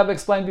is as the Rebbe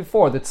explained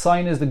before, the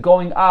tzayin is the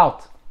going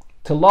out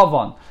to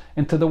Lavan,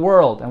 into the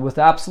world, and with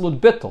the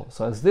absolute bittul.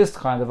 So it's this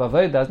kind of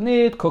Aveda, as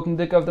need cooking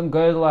dik of them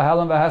Geidel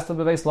Helen Vahesta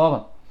Beveis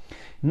Lavan.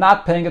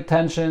 Not paying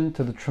attention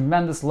to the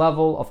tremendous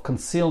level of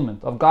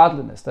concealment, of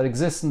godliness that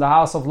exists in the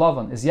house of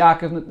Lavan, is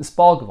Yaakov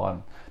nispal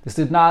geworden. This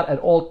did not at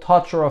all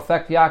touch or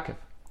affect Yaakov.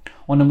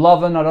 On him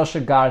Lavan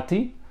arasha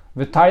garti,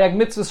 v'taryag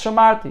mitzvahs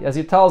shamarti, as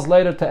he tells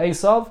later to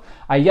Esav,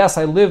 I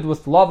lived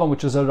with Lavan,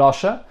 which is a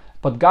rasha,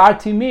 but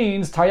garti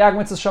means taryag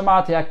mitzvahs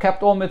shamarti, I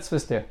kept all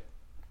mitzvahs there.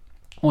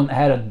 Und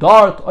had a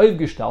dart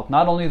aufgestellt.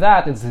 Not only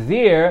that, it's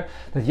there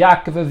that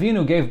Yaakov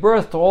Avinu gave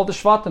birth to all the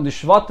Shvatim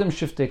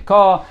Shiftei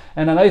Ka,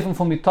 and an Eifim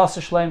from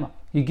Mitase Shlema.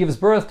 He gives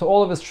birth to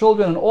all of his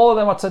children, and all of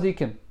them are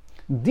tzaddikim.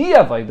 Die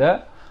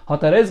Aveda hat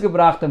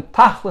gebracht den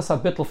Tachlis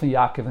HaBittel von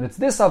Yaakov, and it's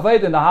this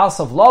Aveda in the house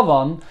of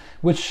Lavan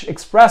which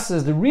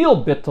expresses the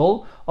real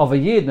bittel of a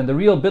Yid, and the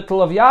real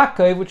bittel of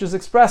Yaakov, which is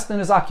expressed in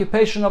his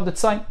occupation of the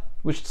tzayin,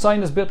 which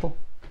tzayin is bittel.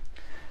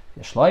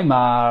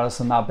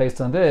 So now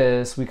based on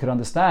this, we could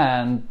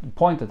understand the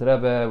point that the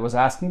Rebbe was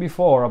asking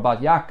before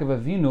about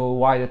Yaakov Avinu,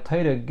 why the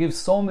Torah gives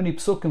so many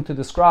psukim to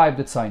describe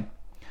the tzayin.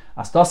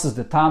 As das ist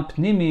der Tam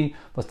Pnimi,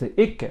 was der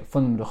Ikke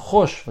von dem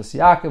Rechush, was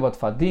Yaakov hat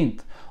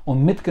verdient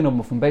und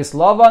mitgenommen von Beis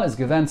Lavan, is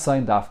gewähnt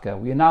tzayin dafke.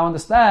 We now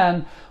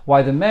understand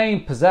why the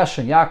main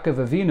possession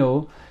Yaakov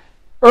Avinu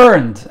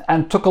earned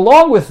and took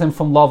along with him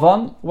from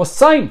Lavan was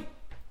tzayin.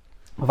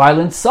 Weil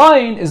in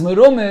Tzayin is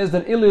merumiz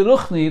that ili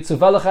ruchni zu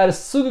welch is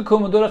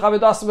zugekommen durch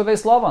Avidas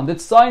beveis Lavan. That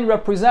Tzayin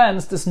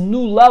represents this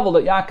new level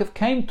that Yaakov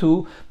came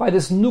to by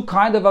this new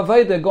kind of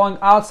Aveda going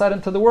outside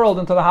into the world,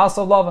 into the house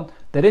of Lavan.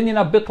 The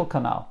Inyan Bittul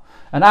canal.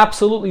 An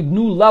absolutely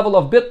new level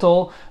of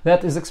Bittul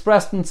that is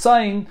expressed in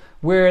Tzayin,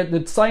 where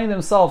the Tzayin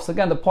themselves,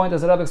 again the point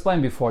as I have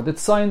explained before, the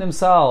Tzayin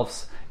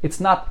themselves, it's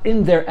not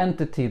in their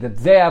entity that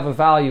they have a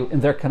value in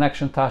their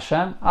connection to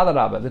Hashem.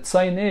 Adarabah. The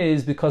Tzayin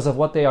is because of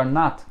what they are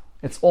not.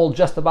 It's all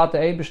just about the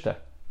Eibishter,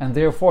 and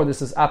therefore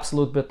this is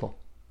absolute bittul.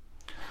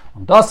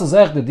 And das is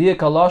echt the Diak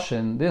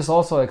HaLashon. This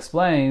also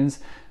explains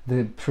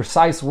the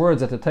precise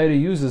words that the Torah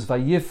uses.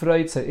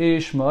 Vayifreit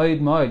seish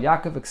ma'od ma'od.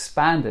 Yaakov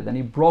expanded and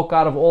he broke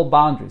out of all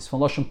boundaries. From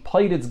Lashon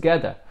Paiditz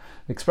Geder,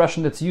 the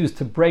expression that's used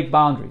to break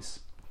boundaries.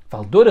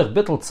 Val durich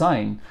bittul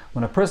tzayin,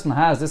 when a person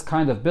has this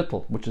kind of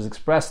bittul, which is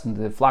expressed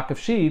in the flock of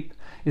sheep,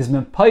 is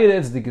men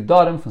Paiditz the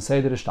Gedarim from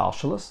Seder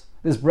Ishtalshalos.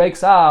 This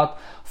breaks out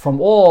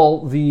from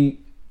all the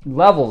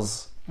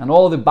levels and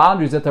all the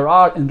boundaries that there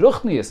are in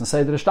Ruchnius and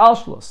Seder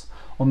Ishtalshalos.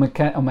 Und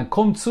man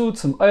kommt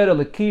zum Eure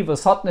Lekiv,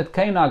 was hat nicht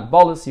keine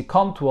Agbolis, you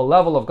come to a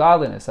level of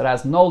godliness that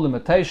has no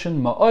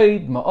limitation.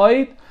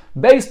 Ma'oid,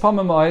 based upon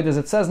ma'oid, as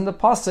it says in the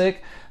Pasuk,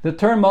 the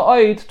term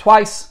ma'oid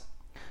twice.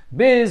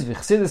 Biz, wie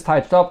Chassidus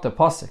typed up the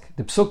Pasuk,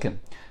 the Psukim.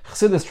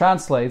 Chassidus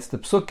translates the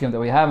Psukim that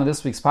we have in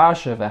this week's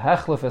Parsha,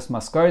 V'hechlef es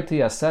maskarti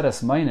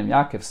aseres mainim.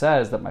 Yaakov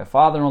says that my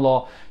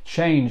father-in-law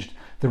changed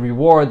the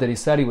reward that he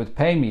said he would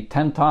pay me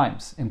 10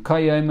 times. He changed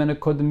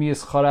Nekudim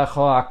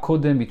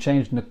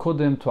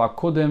to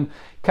Akudim,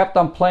 kept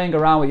on playing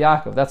around with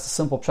Yaakov. That's a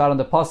simple pshat on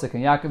the pasuk,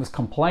 and Yaakov is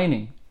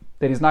complaining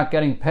that he's not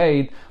getting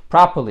paid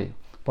properly.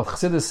 But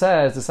Chassidus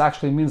says this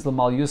actually means the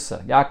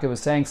Malyusa. Yaakov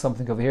is saying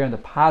something over here in the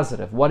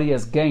positive, what he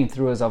has gained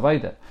through his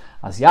Aveda.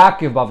 As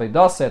Yaakov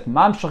b'Avedaset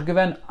mamshach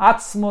gewen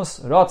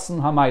atzmus rotzen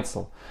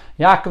hamaitzel.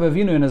 Yaakov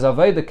Avinu in his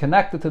Aveda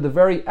connected to the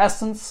very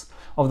essence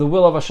of the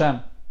will of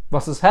Hashem.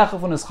 Was is Hechel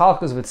von his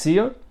Chalkas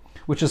V'tzir,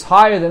 which is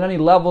higher than any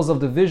levels of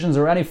divisions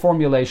or any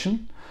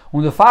formulation.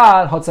 Und der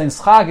Vater hat sein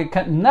Schad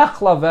gekannt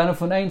nachla werden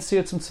von ein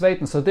Zier zum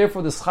zweiten. So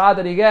therefore the Schad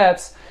that he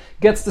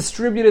gets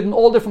distributed in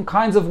all different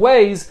kinds of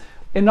ways.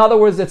 In other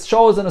words, it's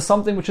chosen as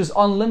something which is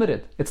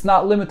unlimited. It's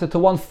not limited to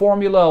one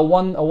formula or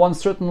one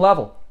certain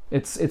level.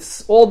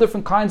 It's all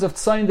different kinds of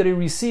tzayin that he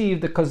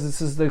received, because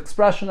this is the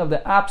expression of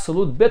the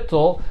absolute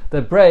bittul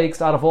that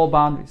breaks out of all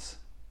boundaries.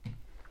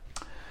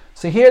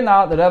 So here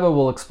now the Rebbe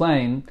will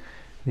explain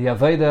the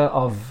Aveda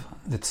of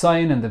the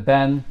tzayin and the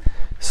ben.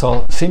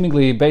 So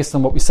seemingly based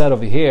on what we said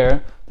over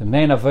here, the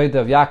main Aveda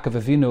of Yaakov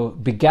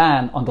Avinu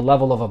began on the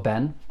level of a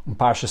ben in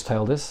Parshas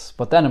Toldis,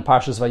 but then in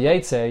Parshas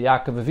Vaayeitzei,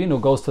 Yaakov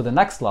Avinu goes to the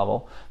next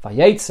level,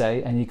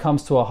 Vaayeitzei, and he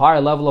comes to a higher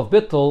level of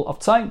bittul of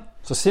tzayin.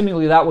 So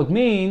seemingly that would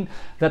mean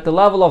that the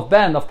level of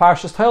ben of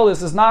Parshas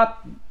Toldis is not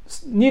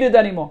needed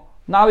anymore.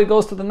 Now he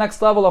goes to the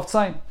next level of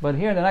tzayin. But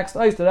here in the next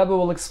ayah, the Rebbe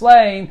will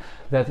explain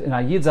that in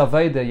a Yid's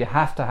Aveda you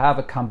have to have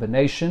a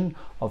combination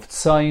of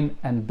tzayin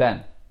and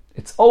ben.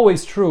 It's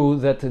always true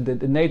that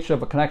the nature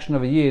of a connection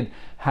of a Yid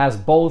has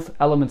both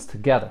elements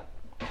together.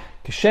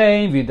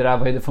 Kishem vidra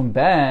Aveda from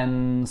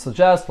ben, so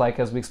just like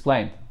as we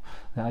explained,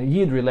 a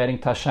Yid relating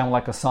to Hashem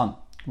like a son.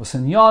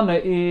 V'sinyana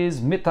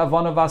is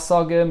mitavana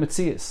v'asage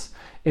mitzias.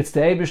 It's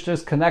the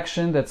Eibishter's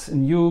connection that's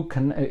in you,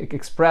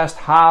 expressed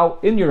how?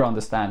 In your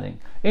understanding,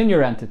 in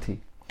your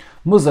entity.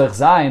 Muzach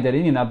zayin der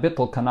inyan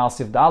bittul kanal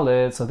sif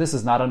dalet. So this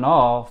is not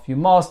enough. You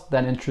must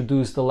then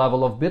introduce the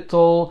level of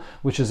bittul,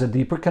 which is a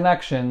deeper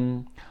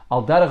connection.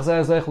 Al derech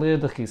zeh zeh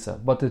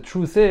li'edechisa. But the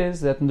truth is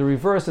that in the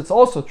reverse, it's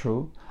also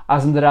true.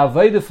 As in the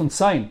Aveda von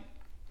tzayin,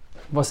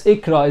 was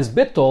ikra is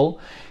bittul.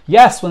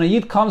 Yes, when a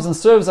Yid comes and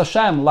serves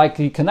Hashem, like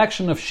the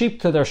connection of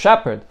sheep to their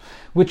shepherd,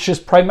 which is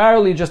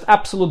primarily just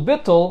absolute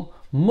bittul,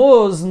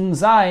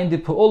 Nevertheless,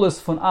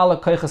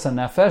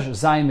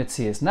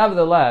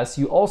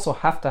 you also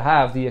have to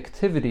have the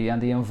activity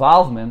and the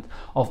involvement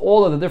of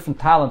all of the different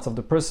talents of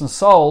the person's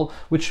soul,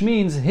 which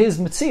means his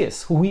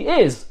mitzias, who he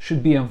is,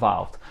 should be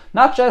involved.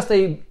 Not just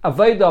a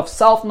aveda of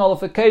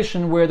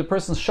self-nullification where the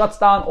person shuts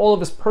down all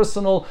of his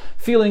personal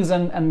feelings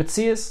and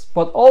mitzias,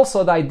 but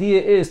also the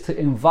idea is to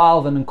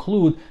involve and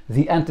include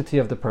the entity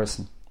of the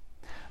person.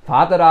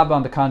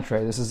 On the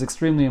contrary, this is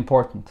extremely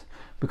important.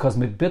 Because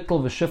mit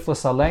bittul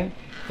v'shiflas alein,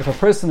 if a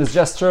person is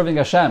just serving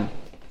Hashem,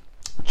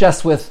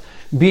 just with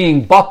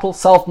being bottle,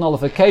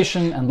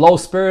 self-nullification, and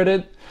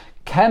low-spirited,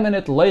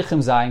 kemenit leichem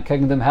zayin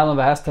kegen dem helen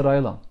v'hester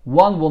olam.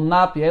 One will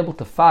not be able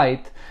to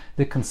fight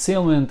the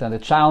concealment and the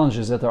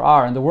challenges that there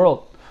are in the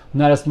world.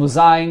 Neres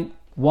muzayin,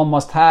 one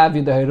must have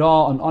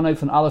yidahira on onay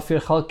von alle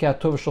vier chalkei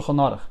HaTorah Shulchan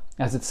Aruch.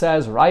 As it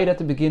says right at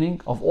the beginning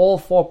of all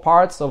four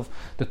parts of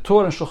the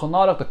Torah and Shulchan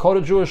Aruch, the Code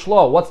of Jewish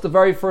Law. What's the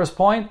very first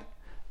point?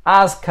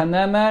 As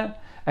kanemer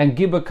and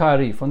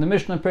gibakari, from the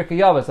Mishnah in Pirkei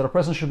Avos, that a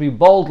person should be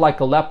bold like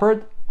a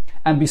leopard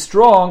and be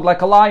strong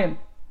like a lion.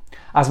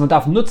 As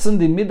madaf nutzen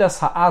di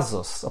midas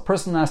ha'azos, a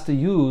person has to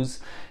use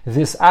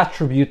this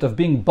attribute of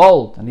being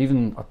bold and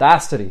even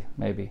audacity,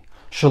 maybe.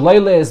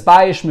 Shaleile is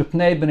bayish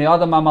mipnei b'nei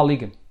adam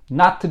amaligim,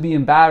 not to be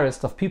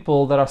embarrassed of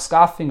people that are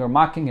scoffing or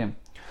mocking him.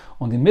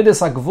 On the midas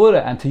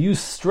ha'gvura, and to use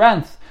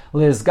strength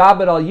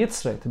le'izgaber al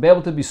yitzre, to be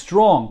able to be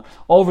strong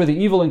over the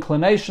evil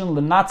inclination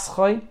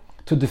le'natzchai,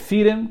 to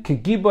defeat him, to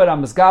have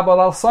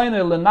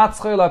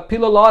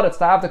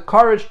the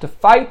courage to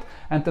fight,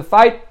 and to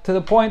fight to the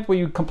point where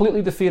you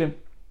completely defeat him.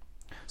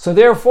 So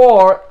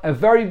therefore, a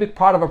very big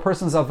part of a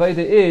person's Aveda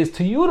is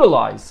to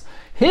utilize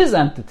his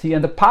entity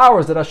and the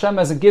powers that Hashem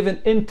has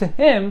given into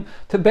him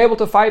to be able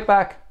to fight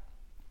back.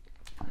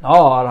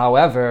 Or,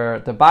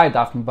 however, the Bai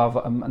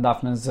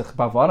Dafnen sich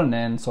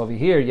bavaranen, so over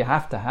here you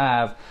have to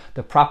have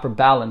the proper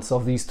balance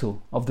of these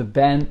two, of the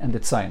ben and the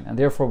tzayin. And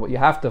therefore what you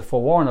have to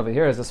forewarn over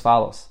here is as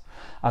follows.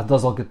 As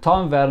das soll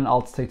getan werden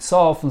als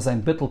Teitzof von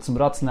sein Bittel zum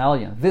Ratzen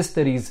Elyon. This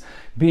that he's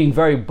being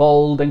very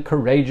bold and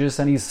courageous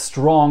and he's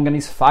strong and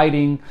he's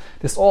fighting,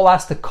 this all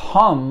has to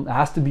come, it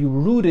has to be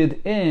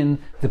rooted in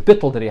the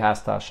Bittel that he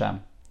has to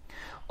Hashem.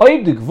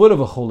 If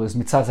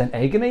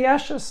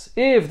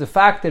the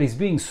fact that he's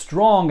being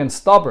strong and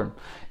stubborn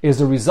is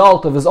a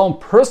result of his own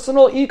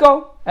personal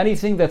ego,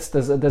 anything there's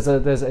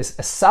a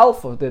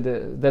self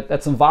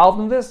that's involved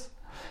in this,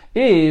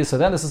 so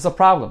then this is a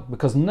problem,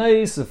 because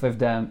of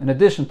them, in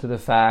addition to the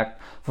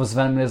fact, if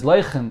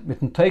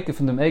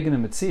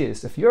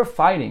you're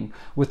fighting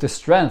with the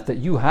strength that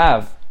you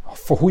have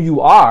for who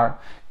you are,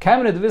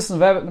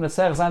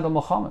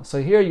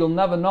 so here you'll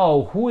never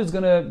know who is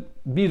going to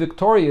be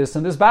victorious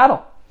in this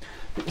battle.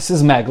 This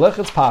is meglich,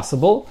 it's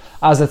possible,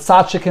 as a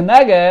tzatche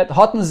keneget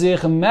hatten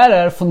sich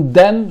merer von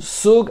dem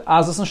Sug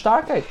Azus and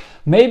Starkheit.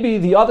 Maybe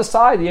the other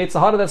side, the Yetzer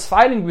Hara that's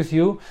fighting with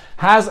you,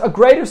 has a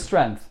greater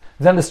strength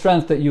than the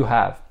strength that you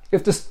have.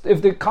 If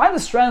the kind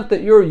of strength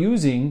that you're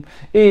using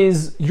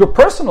is your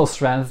personal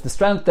strength, the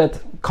strength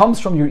that comes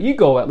from your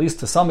ego, at least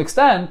to some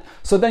extent,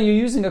 so then you're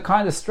using a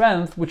kind of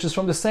strength which is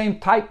from the same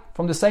type,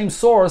 from the same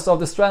source of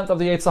the strength of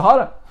the Yetzer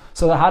Hara.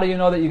 So how do you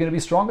know that you're going to be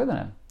stronger than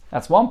him?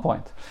 That's one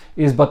point.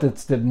 But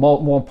it's the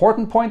more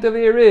important point over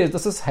here is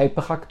this is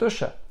Heipach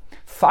HaKdusha.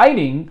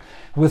 fighting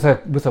with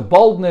a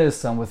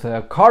boldness and with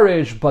a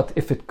courage, but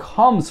if it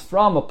comes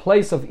from a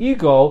place of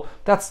ego,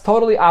 that's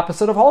totally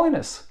opposite of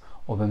holiness.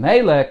 So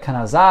this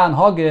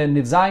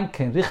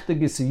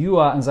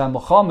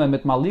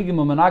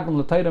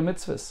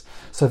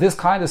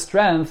kind of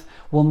strength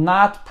will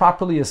not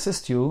properly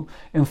assist you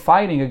in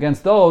fighting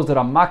against those that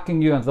are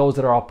mocking you and those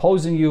that are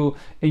opposing you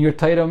in your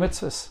Torah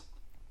mitzvahs.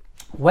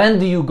 When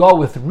do you go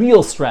with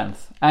real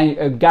strength and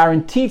a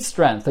guaranteed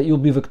strength that you'll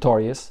be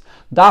victorious?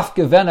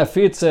 It's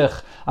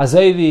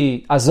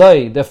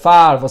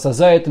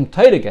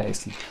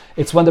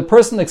when the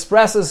person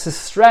expresses his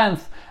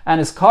strength and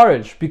his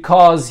courage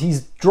because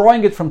he's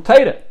drawing it from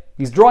Torah.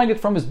 He's drawing it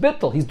from his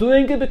bittul. He's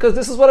doing it because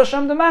this is what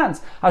Hashem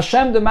demands.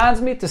 Hashem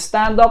demands me to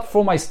stand up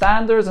for my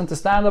standards and to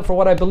stand up for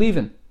what I believe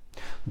in.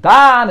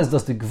 Dan is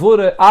das die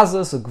Gvure,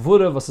 Azas,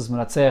 Gvure, was is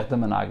Menatzeach de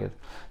Menagid.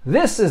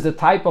 This is the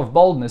type of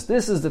boldness,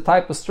 this is the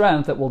type of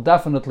strength that will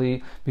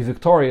definitely be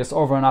victorious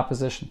over an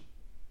opposition.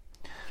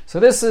 So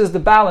this is the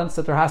balance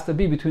that there has to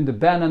be between the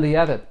ben and the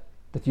eved.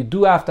 That you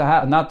do have to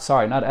have, not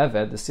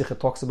eved, the Sichos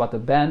talks about the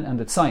ben and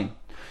the tzayin.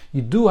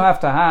 You do have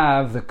to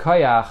have the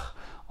koyach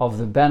of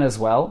the ben as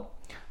well,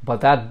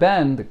 but that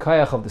ben, the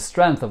koyach of the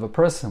strength of a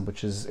person,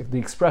 which is the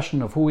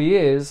expression of who he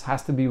is,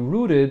 has to be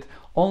rooted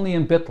only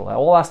in bittul. It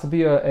all has to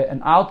be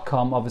an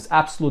outcome of his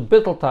absolute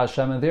bittul to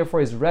Hashem, and therefore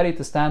he's ready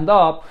to stand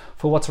up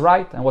for what's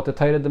right and what the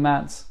Torah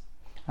demands.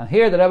 And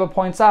here the Rebbe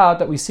points out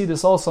that we see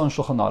this also in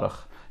Shulchan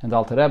Aruch, in the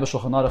Alter Rebbe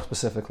Shulchan Aruch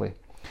specifically.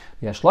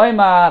 Yesh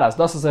loymar, as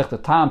das ist the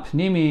tam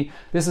pnimi,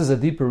 this is a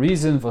deeper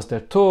reason was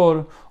der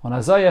Tor, und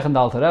azayech in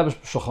der Alter Rebbe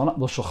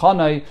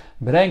Shulchanai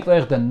bringt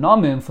euch den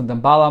Namen von dem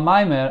Bala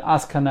Maimer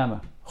as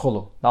kaneme.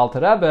 Chulu. The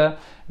Alter Rebbe,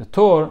 the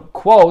Tor,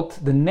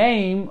 quote the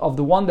name of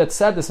the one that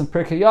said this in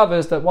Pirkei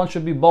Avos, that one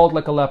should be bold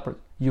like a leopard.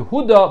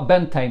 Yehuda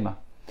ben Tema.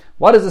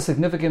 What is the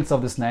significance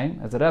of this name?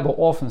 As the Rebbe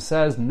often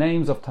says,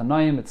 names of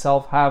Tanaim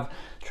itself have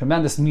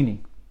tremendous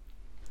meaning.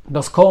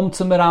 Das kommt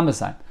zum Merame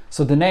sein.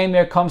 So the name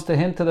here comes to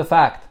hint to the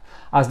fact,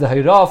 as the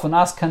Hiraf and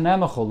as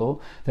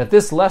Kanemachulu, that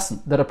this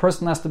lesson, that a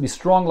person has to be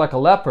strong like a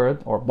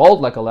leopard, or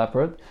bold like a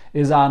leopard,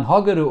 is an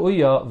Hagaru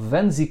Uya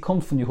when sie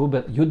kommt von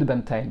Yehuda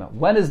ben Tema.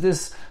 When is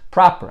this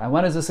proper, and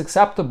when is this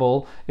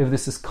acceptable, if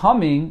this is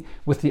coming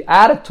with the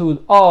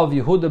attitude of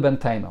Yehuda ben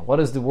Tema? What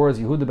does the words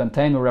Yehuda ben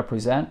Tema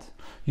represent?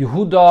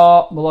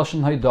 Yehuda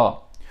Meloshen Haida.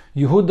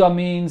 Yehuda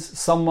means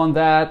someone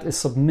that is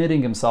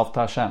submitting himself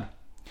to Hashem.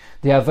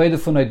 The Aveda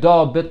von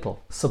Haida Bittel,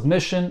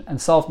 submission and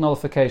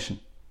self-nullification.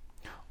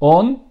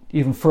 On,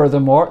 even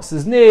furthermore, es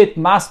ist nicht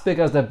maspik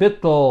as der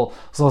Bittel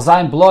soll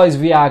sein bloß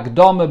wie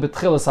Agdome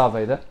betchilas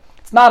Aveda.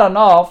 It's not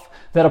enough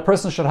that a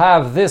person should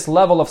have this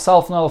level of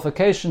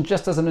self-nullification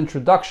just as an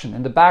introduction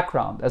in the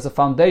background, as a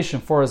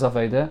foundation for his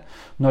Aveda,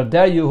 nor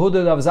der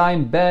Yehuda darf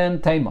sein ben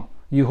Tema.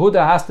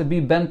 Yehuda has to be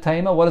ben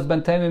Tema. What does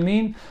ben Tema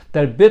mean?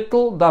 Der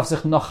Bittel darf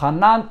sich noch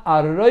hanan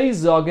arrei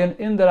sagen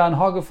in der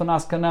Anhage von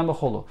Askanem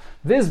Bechulu.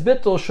 This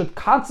Bittel should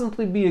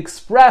constantly be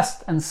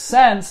expressed and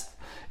sensed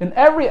in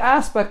every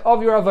aspect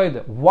of your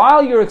Aveda.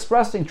 While you're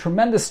expressing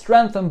tremendous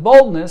strength and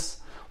boldness,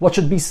 what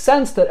should be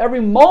sensed at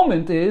every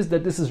moment is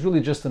that this is really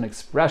just an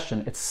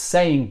expression. It's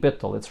saying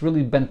bittul. It's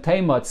really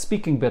bentema. It's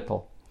speaking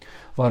bittul.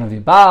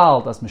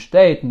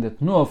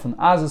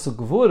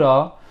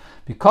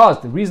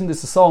 Because the reason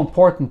this is so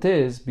important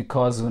is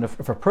because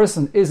if a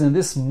person is in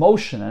this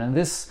motion and in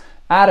this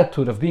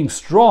attitude of being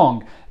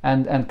strong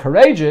and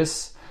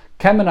courageous,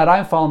 it's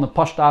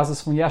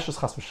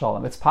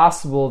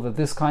possible that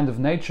this kind of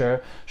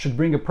nature should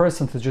bring a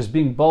person to just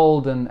being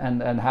bold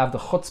and have the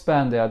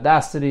chutzpah and the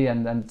audacity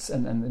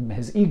and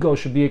his ego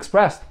should be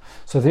expressed.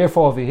 So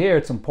therefore over here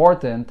it's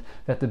important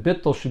that the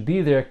bittul should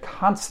be there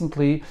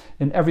constantly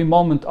in every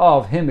moment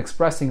of him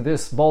expressing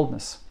this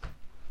boldness.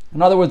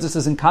 In other words, this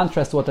is in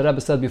contrast to what the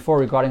Rebbe said before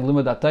regarding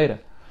Limud HaTorah.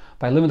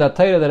 By Limud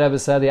HaTorah, the Rebbe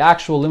said the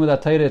actual Limud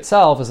HaTorah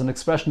itself is an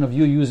expression of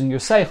you using your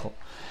seichel.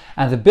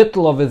 And the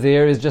bittul over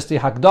there is just the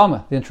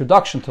hakdama, the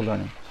introduction to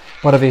learning.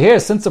 But over here,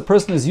 since a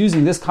person is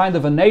using this kind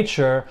of a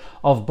nature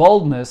of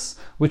boldness,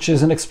 which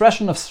is an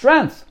expression of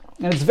strength,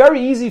 and it's very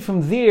easy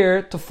from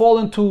there to fall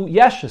into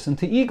yeshus,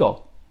 into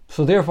ego.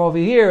 So therefore over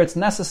here, it's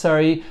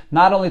necessary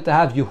not only to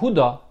have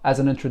Yehuda as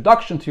an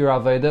introduction to your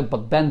Aveda,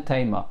 but Ben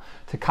Tema,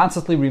 to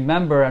constantly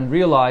remember and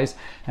realize,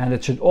 and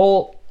it should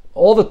all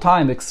the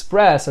time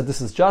express that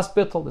this is just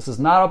bittul, this is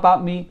not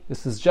about me,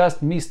 this is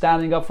just me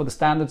standing up for the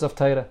standards of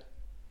Torah.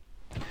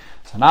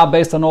 So now,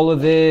 based on all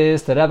of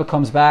this, the Rebbe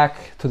comes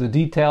back to the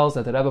details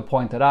that the Rebbe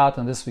pointed out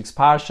in this week's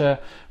parsha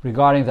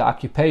regarding the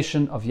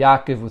occupation of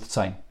Yaakov with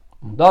Tzayin.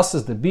 Das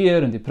is the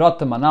beer and the prote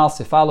manal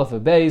sefalo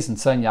vebeis and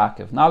Tzayin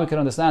Yaakov. Now we can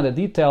understand the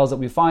details that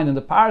we find in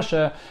the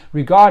parsha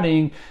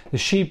regarding the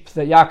sheep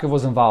that Yaakov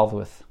was involved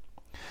with.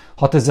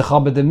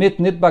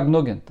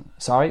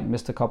 Sorry,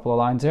 missed a couple of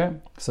lines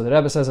here. So the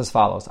Rebbe says as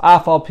follows: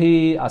 Afal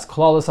pi as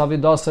klolos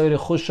avidosay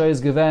rechusha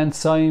is given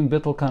Tzayin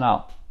bittul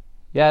kanal.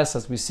 Yes,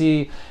 as we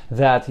see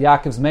that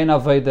Yaakov's main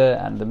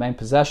Aveda and the main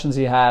possessions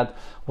he had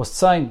was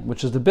Tzayin,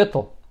 which is the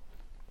bittul.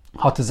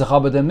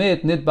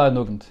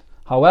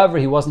 However,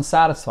 he wasn't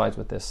satisfied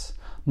with this.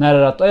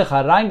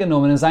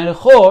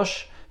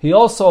 He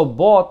also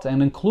bought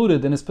and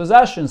included in his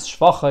possessions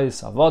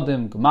shvachos,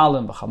 avodim,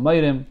 gemalim,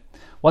 v'chamayrim.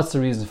 What's the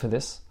reason for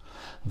this?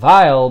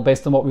 While,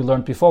 based on what we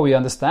learned before, we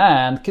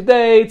understand in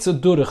order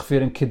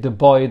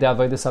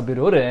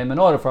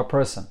for a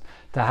person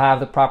to have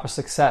the proper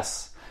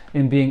success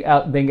in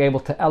being able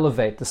to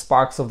elevate the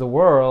sparks of the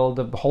world,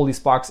 the holy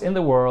sparks in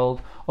the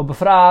world, and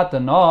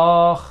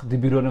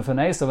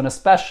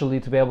especially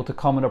to be able to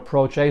come and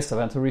approach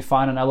Esav and to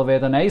refine and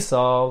elevate an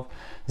Esav,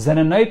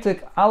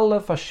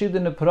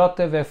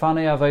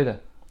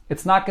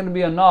 it's not going to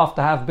be enough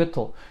to have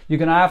bittul. You're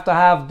going to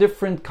have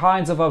different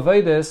kinds of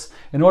avodas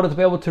in order to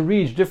be able to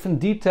reach different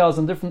details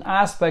and different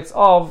aspects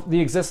of the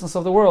existence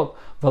of the world.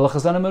 And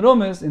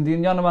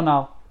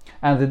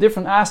the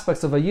different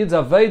aspects of a yid's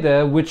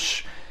aveda,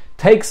 which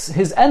takes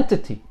his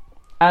entity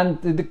and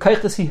the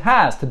kaiches he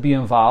has to be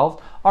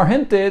involved, are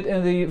hinted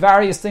in the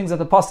various things that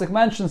the pasuk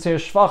mentions here,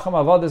 shvachim,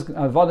 avodim,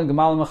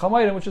 gemalim,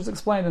 v'chamayrim, which is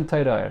explained in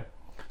Torah.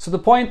 So the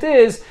point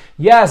is,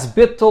 yes,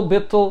 bittul,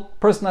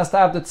 person has to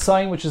have the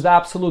tzayin, which is the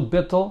absolute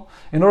bittul,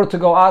 in order to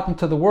go out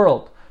into the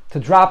world, to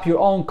drop your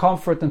own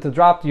comfort and to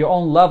drop your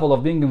own level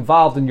of being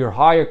involved in your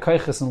higher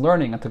kaiches and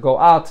learning, and to go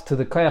out to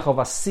the kaich of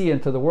asi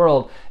into the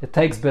world. It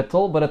takes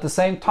bittul, but at the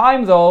same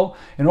time though,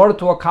 in order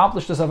to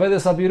accomplish this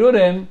avedas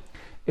habirurim,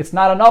 it's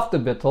not enough to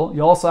bittul.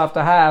 You also have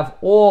to have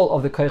all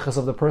of the kaiches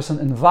of the person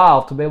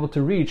involved to be able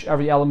to reach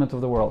every element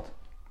of the world.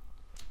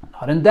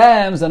 Not in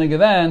them, then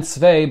again,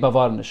 svei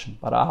bavarnishim.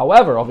 But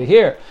however, over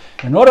here,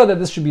 in order that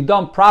this should be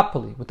done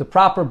properly, with the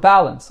proper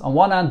balance, on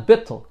one hand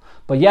bittul,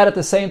 but yet at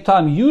the same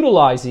time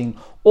utilizing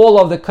all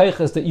of the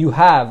kaiches that you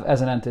have as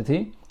an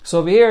entity, so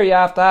over here you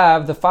have to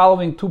have the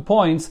following 2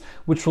 points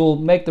which will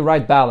make the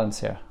right balance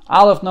here.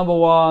 Aleph, number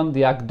 1,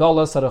 the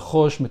Agdolas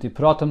Arachosh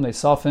Mitipratim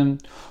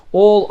Neisafim,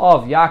 all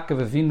of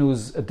Yaakov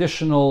Avinu's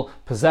additional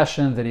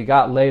possession that he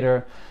got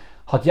later,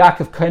 hat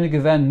Yaakov keine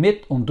gewen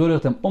mit und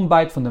durch dem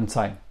Umbeit von dem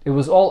Zayin. It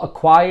was all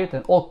acquired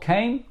and all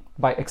came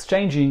by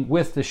exchanging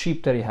with the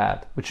sheep that he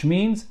had, which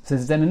means,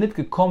 since then nit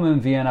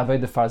gekommen wie ein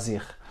Aveda far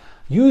sich.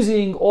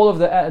 Using all of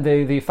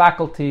the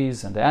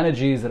faculties and the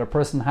energies that a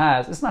person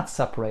has, it's not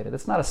separated.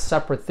 It's not a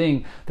separate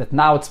thing that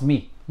now it's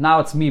me. Now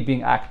it's me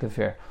being active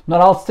here. Not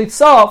all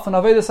itself and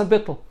Avedas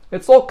habittul.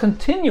 It's all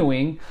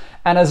continuing,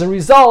 and as a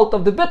result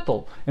of the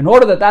bittul, in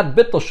order that that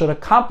bittul should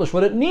accomplish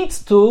what it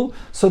needs to,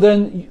 so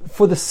then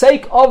for the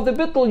sake of the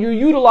bittul, you're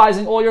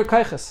utilizing all your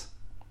kaiches.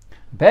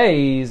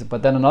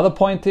 But then another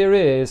point here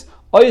is,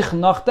 euch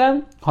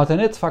nachdem hat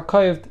nit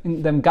verkauft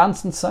in dem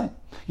ganzen Zayin.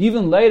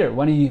 Even later,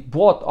 when he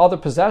bought other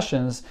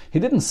possessions, he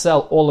didn't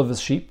sell all of his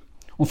sheep,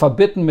 und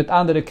verbitten mit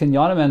andere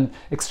kinyanim, and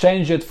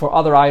exchange it for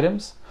other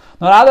items.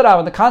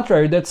 On the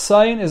contrary, that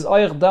Zayin is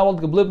euch damals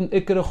geblieben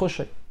ikere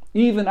chushay.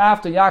 Even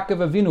after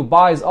Yaakov Avinu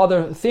buys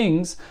other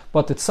things,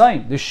 but the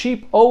Zayin, the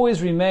sheep,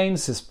 always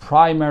remains his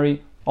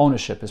primary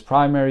ownership, his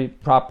primary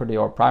property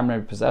or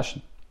primary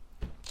possession.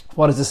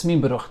 What does this mean,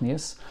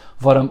 Beruchnius?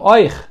 Warum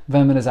euch,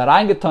 wenn man es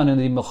hereingetan in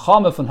die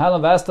Milchame von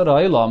Helen Vester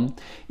Eilam,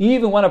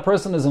 even when a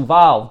person is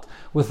involved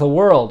with the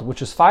world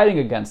which is fighting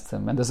against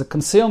him, and there's a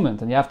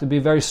concealment, and you have to be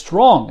very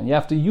strong, and you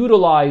have to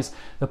utilize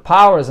the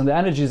powers and the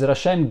energies that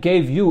Hashem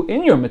gave you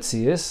in your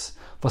Metzius,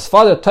 was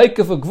Father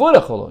Teike für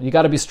Gvurecholo. You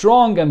got to be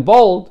strong and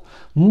bold.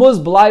 Muss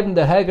bleiben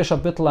der Hegesh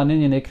bittul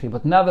aninyan ikri.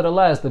 But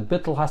nevertheless, the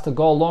bittul has to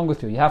go along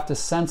with you. You have to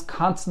sense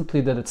constantly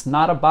that it's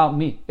not about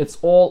me. It's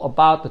all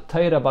about the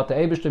Torah, about the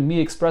Eibishter, me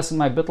expressing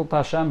my bittul to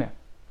Hashem here.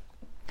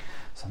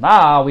 So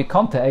now we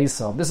come to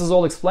Esav. This is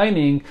all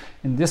explaining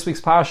in this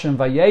week's parasha in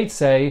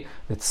Vaayeitzei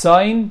the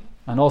tzayin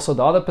and also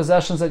the other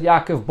possessions that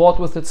Yaakov bought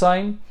with the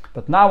tzayin.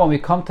 But now when we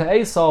come to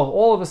Esav,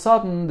 all of a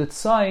sudden the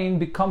tzayin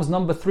becomes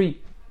number 3.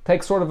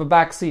 Takes sort of a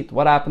back seat.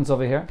 What happens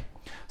over here?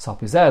 So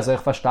ich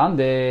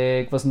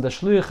verstandig, was in der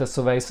Schluche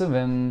zu wissen,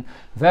 wenn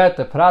wird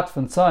der Prat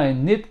von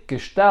Zayin nicht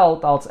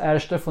gestellt als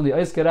erster von die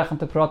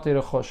ausgerechnete Prat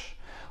Yerechosh.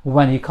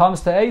 When he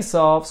comes to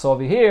Esav, so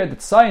over here, the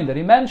Zayin that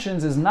he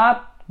mentions is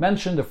not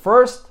mentioned the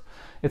first,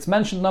 it's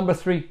mentioned number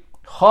 3.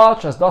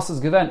 Chach, as das is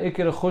given,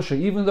 ikere chusha,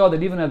 even though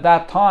that even at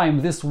that time,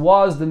 this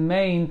was the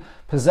main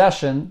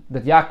possession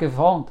that Yaakov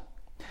owned.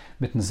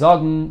 Mit den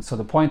Sagen, so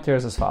the point here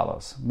is as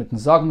follows. Mit den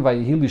Sagen,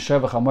 Vaayihili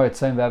shevach amoy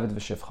tzayin ve'eved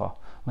v'shivcha.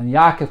 When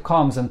Yaakov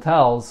comes and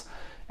tells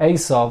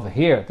Esav,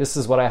 here, this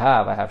is what I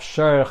have. I have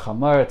Sher,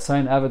 Chamar,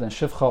 Tzayin, Eved, and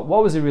Shivcha.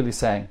 What was he really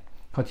saying?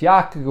 Hat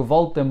Yaakov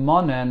gewollt dem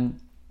Mannen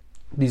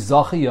die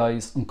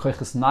Zachiyos und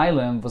Koiches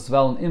Nailem was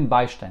wollen im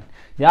Beistein.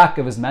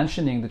 Yaakov is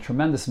mentioning the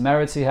tremendous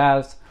merits he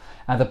has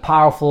and the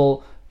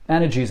powerful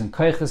energies and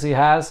Koiches he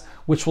has,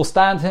 which will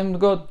stand him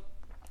good.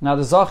 Now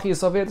the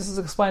Zachiyos over here, this is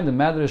explained in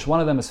Medrash. One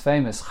of them is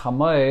famous.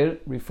 Chamar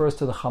refers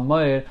to the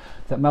Chamar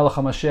that Melech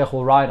HaMashiach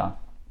will ride on.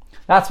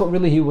 That's what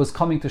really he was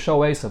coming to show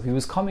Esav. He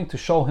was coming to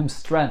show him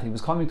strength. He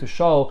was coming to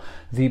show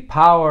the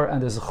power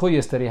and the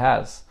zechuyas that he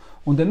has.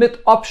 Und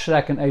damit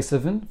abschrecken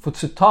Esavin, für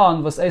zu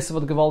tun, was Esav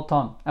hat gewollt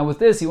tun. And with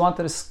this, he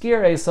wanted to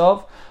scare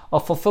Esav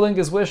of fulfilling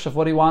his wish of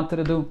what he wanted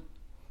to do.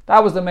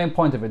 That was the main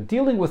point of it.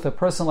 Dealing with a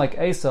person like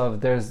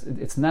Esav,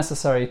 it's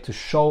necessary to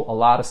show a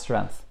lot of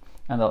strength.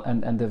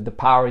 and the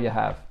power you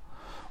have.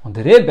 Und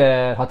der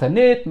Rebbe hat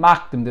nicht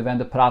macht dem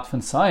the Prat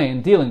von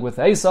Zayin, dealing with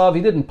Esav,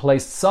 he didn't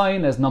place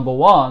Zayin as number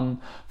one,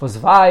 was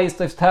weiß,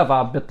 dass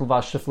Teva bittel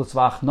was Shiflus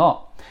wach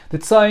no. The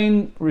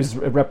Zayin is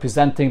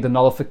representing the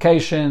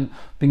nullification,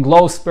 being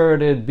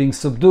low-spirited, being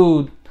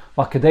subdued.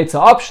 When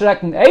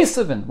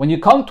you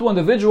come to an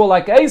individual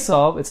like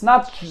Esav, it's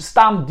not just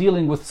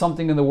dealing with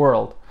something in the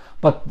world.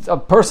 But a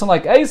person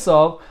like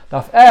Esav,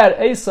 darf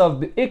Esav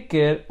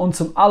beikir und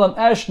zum allem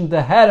ersten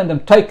der Herr and dem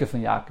Teike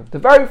von Yaakov. The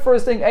very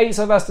first thing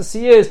Esav has to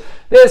see is,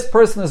 this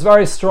person is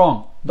very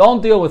strong.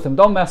 Don't deal with him,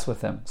 don't mess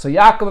with him. So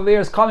Yaakov over here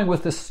is coming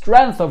with the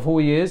strength of who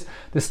he is,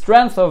 the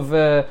strength of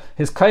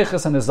his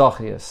keiches and his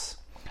zachias.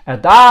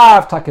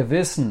 Darf take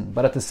wissen,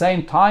 but at the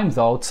same time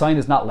though, Tzayin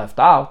is not left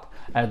out.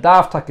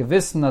 Darf take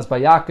wissen, as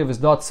by Yaakov is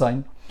dot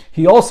Tzayin.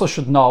 He also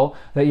should know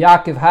that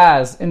Yaakov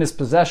has in his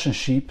possession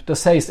sheep, the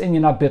says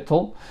inyan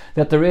bittel,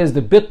 that there is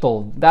the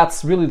bittel,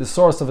 that's really the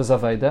source of his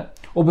aveda.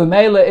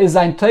 Ubemele is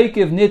ein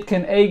teikiv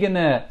nitken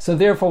eigene. So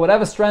therefore,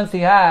 whatever strength he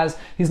has,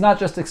 he's not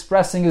just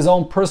expressing his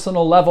own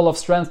personal level of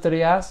strength that he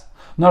has.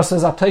 Nor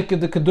says a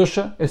teikiv the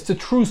kedusha. It's the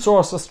true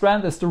source of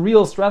strength. It's the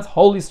real strength,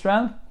 holy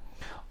strength.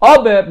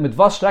 Aber mit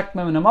was streckt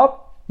man him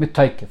up?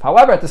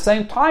 However, at the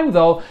same time,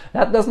 though,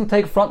 that doesn't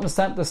take front and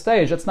center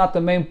stage. That's not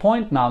the main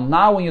point now.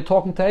 Now, when you're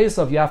talking to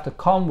Esav, you have to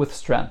come with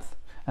strength.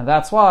 And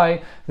that's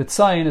why the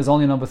Tzayin is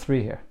only number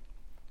 3 here.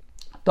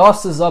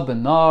 Das is a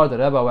benar, the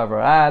Rebbe,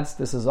 however, adds,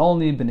 this is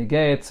only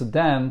benegayet to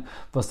them,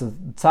 was the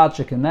tzad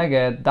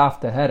shekeneged daf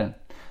teheren.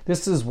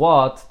 This is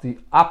what the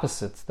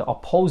opposite, the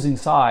opposing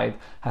side,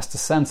 has to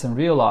sense and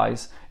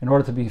realize in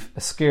order to be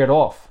scared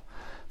off.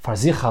 For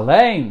sich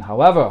allein,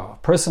 however, a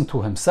person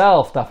to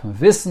himself, darf man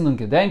wissen und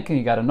gedenken,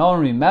 you gotta know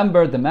and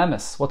remember the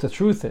memes, what the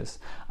truth is.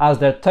 As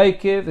der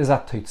teikiv is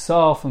at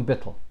teitzof and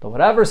bittel. That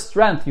whatever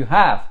strength you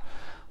have,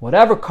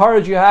 whatever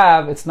courage you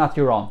have, it's not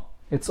your own.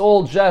 It's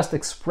all just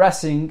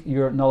expressing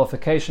your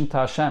nullification to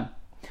Hashem.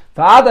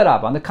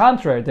 V'adarab, on the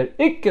contrary, der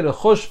ikkere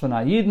chush von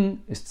a Yidin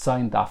is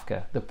Tzayin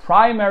dafke. The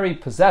primary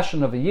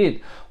possession of a Yid,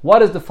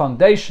 what is the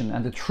foundation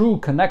and the true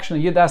connection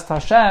of Yid has to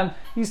Hashem?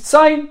 He's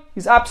Tzayin.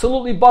 He's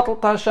absolutely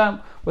bottled to Hashem,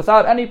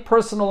 without any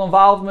personal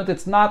involvement.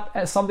 It's not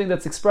something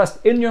that's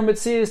expressed in your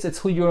mitzvahs. It's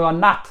who you are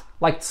not,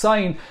 like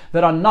Tzayin,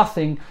 that are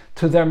nothing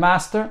to their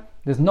master.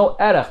 There's no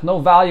erech, no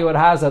value it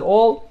has at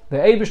all. The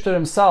Eibishter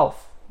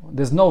himself,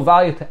 there's no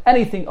value to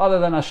anything other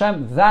than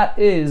Hashem. That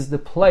is the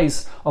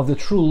place of the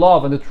true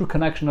love and the true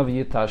connection of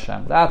Yid to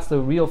Hashem. That's the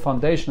real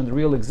foundation and the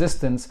real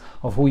existence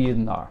of who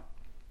Yidden are.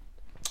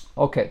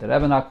 Okay, the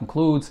Rebbe now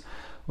concludes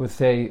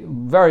with a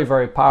very,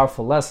 very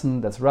powerful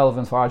lesson that's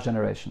relevant for our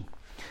generation.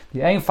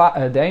 The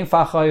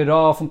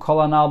einfache from Kol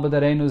Hanal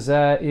b'derenu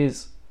zeh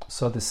is,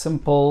 so the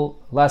simple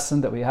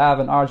lesson that we have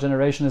in our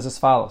generation is as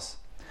follows.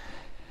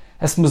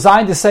 Es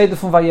muzayin de seide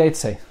from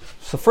Vaayeitzei.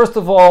 So first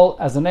of all,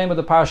 as the name of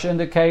the parasha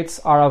indicates,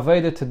 our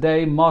Aveda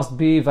today must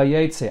be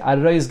Vaayeitzei.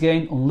 Areis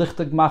gehen und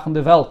lichtig machen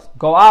de Welt.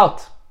 Go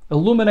out,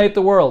 illuminate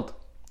the world.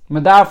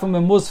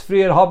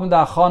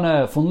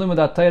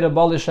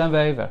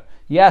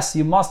 Yes,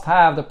 you must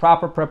have the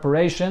proper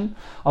preparation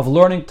of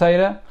learning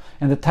Torah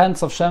in the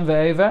tents of Shem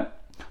ve'ever.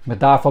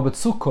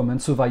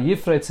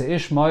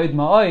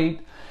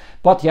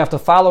 But you have to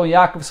follow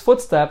Yaakov's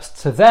footsteps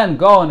to then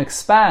go and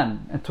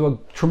expand into a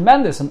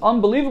tremendous and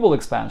unbelievable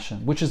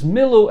expansion, which is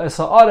Milu es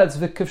ha'aretz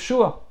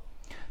v'kivshua,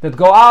 that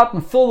go out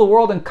and fill the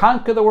world and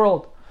conquer the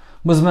world.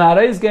 You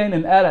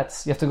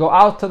have to go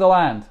out to the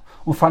land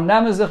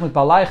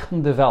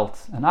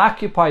and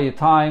occupy your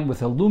time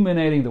with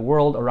illuminating the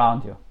world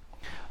around you.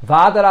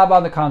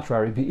 On the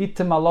contrary,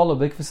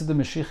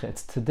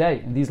 it's today,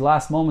 in these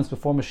last moments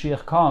before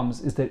Mashiach comes,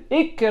 is that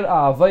Iker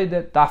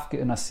ha'avodah dafke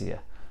in asiyah.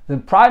 The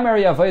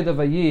primary avodah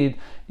vayid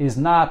is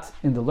not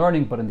in the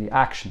learning, but in the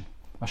action.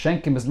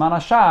 Mashenkim bizman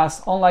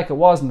hashas, unlike it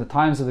was in the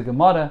times of the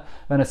Gemara,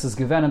 when it says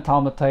given in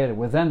Talmud Torah,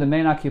 where then the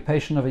main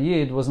occupation of a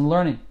yid was in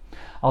learning.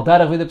 Al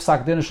derech v'de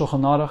psak din in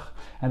Shulchan Aruch,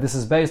 and this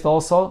is based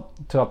also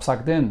to a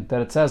psak din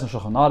that it says in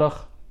Shulchan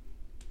Aruch.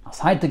 As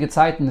heutige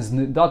Zeiten is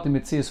dort die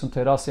Metzius von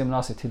Torah Yom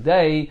Nasi.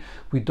 Today,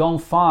 we don't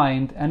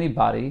find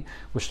anybody,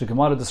 which the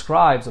Gemara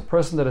describes, a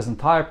person that his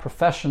entire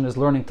profession is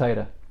learning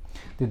Torah.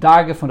 The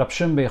Darge von Rab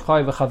Shimon ben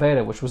Yochai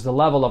v'Chavere, which was the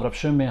level of Rab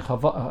Shimon ben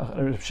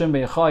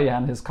Yochai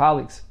and his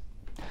colleagues.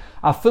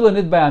 Afile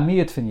nit by a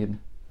miyat von Yidden.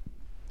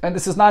 And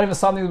this is not even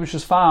something which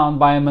is found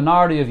by a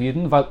minority of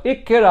Yidden, weil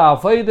Iker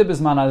ha'avodah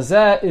bizman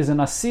hazeh is an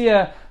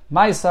asiyah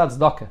ma'aseh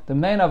tzedakah. The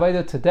main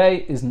avodah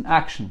today is in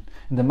action,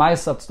 in the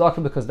ma'aseh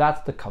tzedakah, because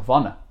that's the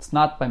kavanah. It's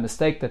not by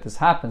mistake that this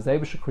happens. The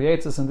Eibusha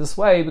creates us in this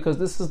way because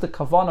this is the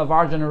kavanah of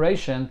our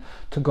generation,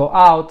 to go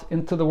out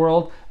into the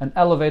world and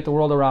elevate the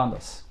world around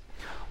us.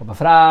 And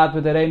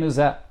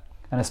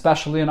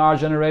especially in our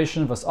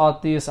generation, was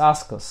atis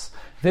askus,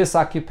 this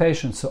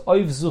occupation, so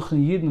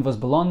oivzuchen Yidden was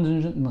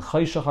belonging in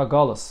chayshach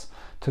hagalus,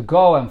 to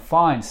go and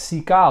find,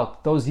 seek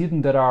out those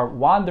Yidden that are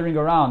wandering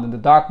around in the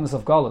darkness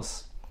of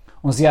galus,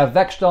 und sie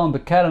wegstellen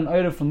bekehren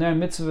eure von der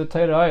mitzvah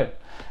Torah,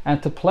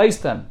 and to place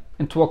them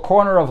into a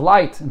corner of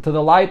light, into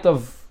the light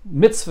of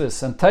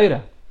mitzvahs and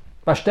Torah.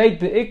 Besteht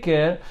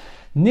be'ikir,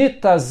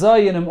 nit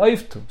azayin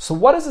oiftu. So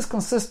what does this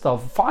consist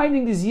of?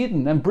 Finding these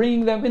Yidden and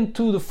bringing them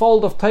into the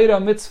fold of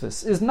Torah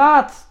mitzvahs is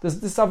not, this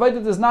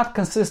Avodah does not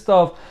consist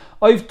of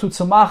oiftu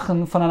zu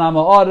machen von an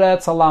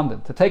Amoretz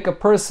alamdin, to take a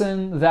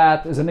person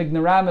that is an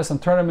ignoramus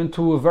and turn him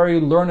into a very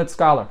learned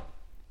scholar.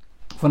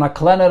 Von a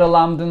kleiner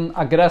alamdin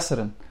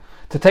agressorin,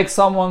 to take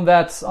someone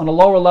that's on a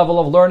lower level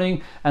of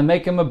learning and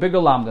make him a bigger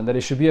lamdan, that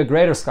he should be a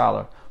greater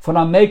scholar. Von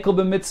a mekel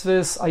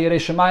b'mitzvahs a yerei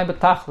shemayim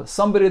b'tachlis,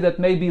 somebody that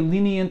may be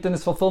lenient in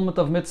his fulfillment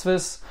of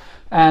mitzvahs,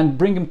 and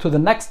bring him to the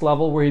next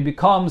level where he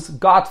becomes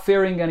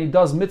God-fearing and he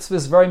does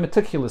mitzvahs very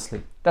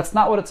meticulously. That's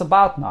not what it's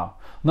about now.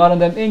 Not in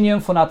dem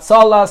inyan von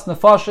atzalas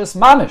nefashis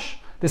mamish.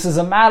 This is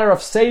a matter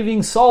of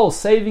saving souls,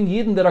 saving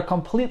Yidden that are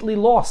completely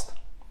lost.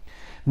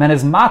 Men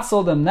is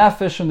matzel dem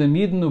nefesh and dem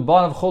Yidden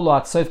ubanav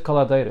chulu atzeif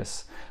kol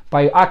hadeiros.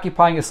 By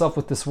occupying yourself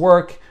with this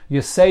work,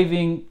 you're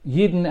saving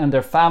Yidden and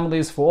their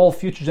families for all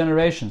future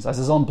generations. As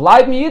his own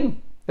bleiben Yidden,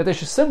 that they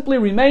should simply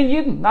remain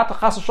Yidden, not to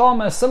chas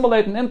v'shalom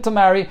assimilate and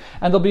intermarry,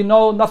 and there'll be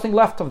nothing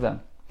left of them.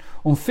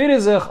 That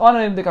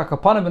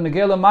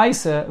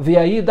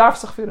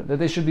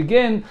they should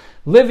begin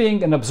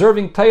living and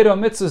observing Torah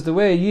mitzvahs the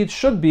way a Yid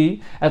should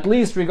be, at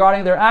least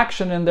regarding their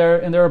action in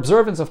their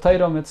observance of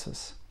Torah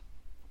mitzvahs.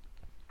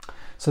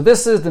 So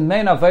this is the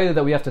main avodah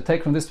that we have to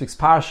take from this week's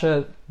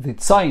parsha, the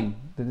tzayin,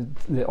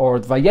 or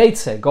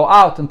Vaayeitzei, go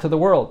out into the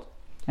world.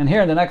 And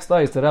here in the next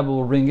days, the Rebbe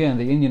will bring in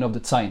the inyan of the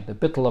tzayin, the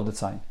bittul of the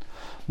tzayin.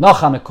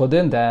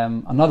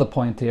 Another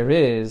point here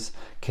is,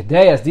 in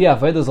order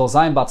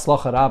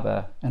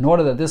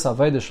that this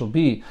avodah shall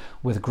be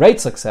with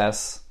great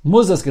success, you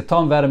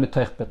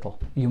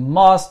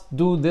must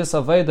do this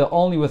avodah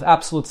only with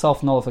absolute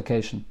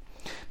self-nullification.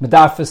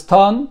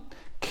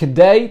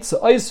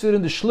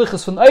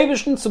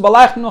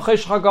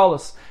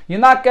 You're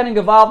not getting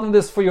involved in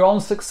this for your own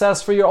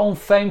success, for your own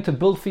fame, to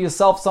build for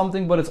yourself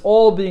something, but it's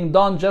all being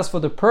done just for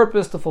the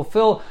purpose to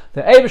fulfill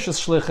the Eibish's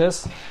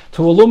shlichus,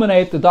 to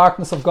illuminate the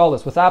darkness of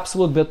Galus with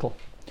absolute bittul.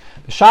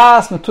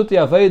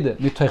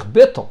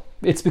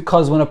 It's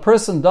because when a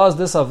person does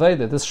this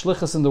Aveda, this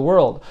shlichus in the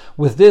world,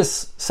 with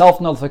this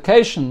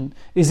self-nullification,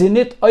 is he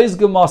nit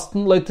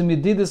oizgemosten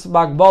leitemididis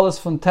bagbalis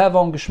von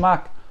teva und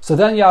geschmack. So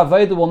then your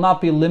Aveda will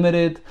not be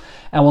limited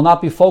and will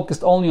not be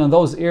focused only on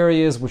those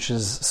areas which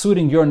is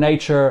suiting your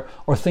nature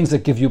or things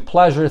that give you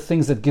pleasure,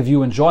 things that give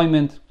you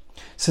enjoyment. It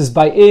says,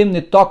 there's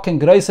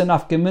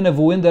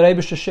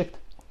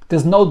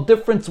no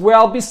difference where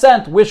I'll be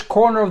sent, which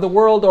corner of the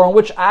world or on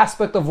which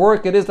aspect of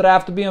work it is that I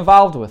have to be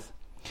involved with.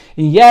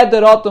 In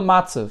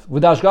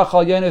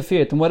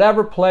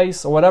whatever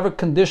place or whatever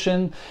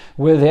condition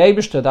where the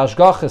Eibishter, the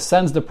Ashgacha,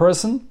 sends the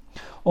person,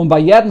 und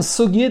bei jedem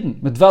Sug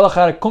Yidden, mit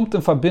welcher kommt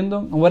in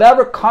Verbindung, and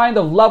whatever kind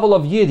of level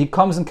of Yid he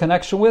comes in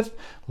connection with,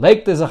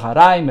 legt sich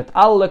herein mit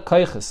alle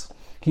Keuches.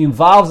 He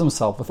involves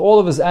himself with all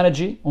of his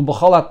energy, und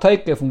b'chol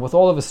ha'teikef, and with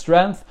all of his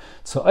strength,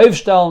 zu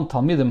aufstellen,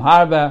 Talmidim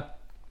harbe,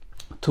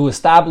 to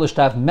establish,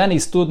 to have many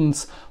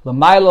students,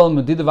 l'mailel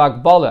medida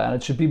v'agbala, and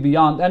it should be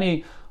beyond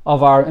any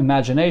of our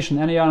imagination,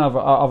 any of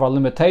our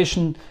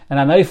limitation, and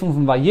aneifum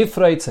from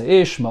vayifrei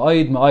tzeish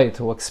ma'oid ma'oid,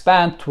 to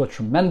expand to a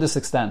tremendous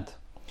extent.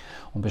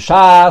 When a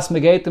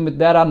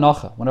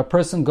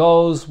person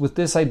goes with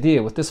this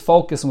idea, with this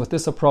focus, and with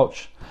this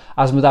approach,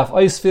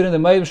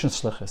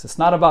 it's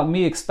not about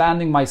me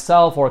expanding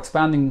myself or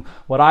expanding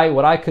what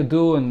I could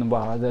do and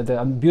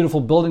the beautiful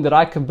building that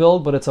I could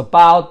build, but it's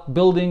about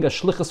building a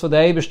shlichus for the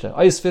Eibishter.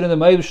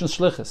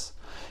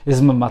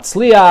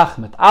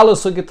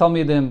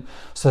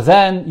 So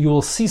then you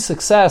will see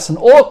success in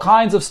all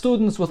kinds of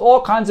students with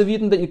all kinds of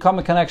Yidden that you come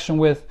in connection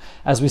with,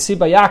 as we see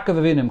by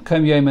Yaakov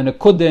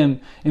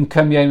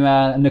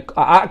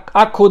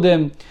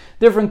Akudim,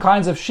 different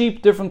kinds of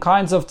sheep, different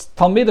kinds of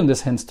Talmidim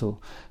this hints to.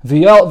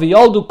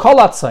 V'yoldu kol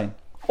atzayin,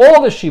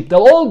 all the sheep, they'll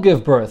all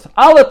give birth.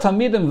 Alle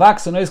Talmidim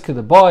wachsen ois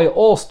kedeboy,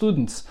 all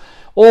students,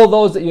 all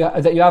those that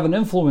you have an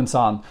influence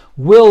on,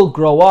 will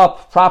grow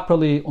up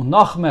properly.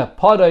 Unachme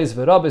parais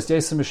v'rabes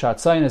yesem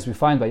mishatzayin, as we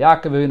find by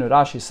Yaakov Avinu,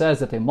 Rashi says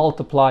that they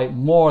multiply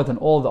more than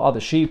all the other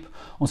sheep.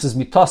 And says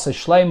mitase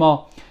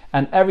shleima,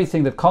 and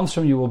everything that comes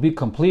from you will be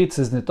complete.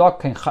 Says nitok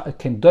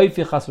ken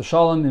doifi chas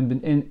v'shalom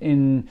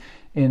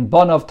in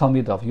banav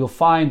talmidav. You'll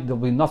find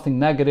there'll be nothing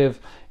negative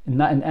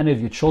in any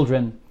of your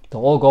children.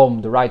 They'll all go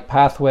in the right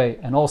pathway,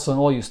 and also in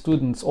all your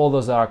students, all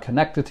those that are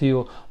connected to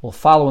you will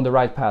follow in the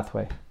right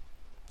pathway.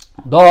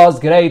 Das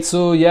greit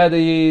zu jeder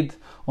Yid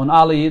und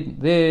alle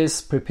Yid.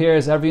 This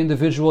prepares every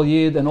individual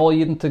Yid and all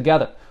Yidden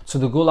together to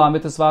the Gula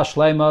Mitzvah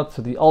Shleima,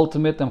 to the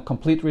ultimate and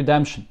complete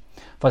redemption.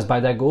 Was by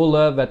der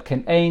Gula wird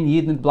kein ein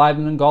Yid nicht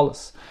bleiben in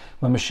Golis.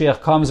 When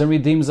Mashiach comes and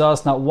redeems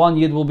us, not one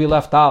Yid will be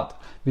left out.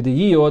 With the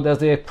Yiyod, as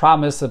they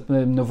promise, that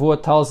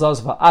Nevuah tells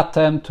us,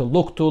 Va'atem to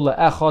luktu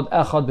le'echad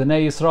echad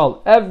b'nei Yisrael.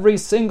 Every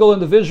single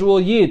individual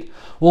Yid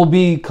will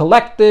be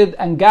collected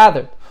and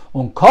gathered.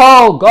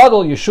 Kol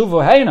Gadol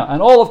Yeshuvu Heina,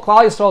 and all of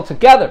Klal Yisrael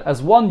together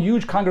as one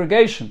huge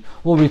congregation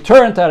will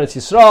return to Eretz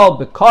Yisrael,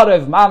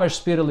 B'karev Mamish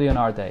speedily in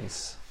our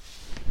days.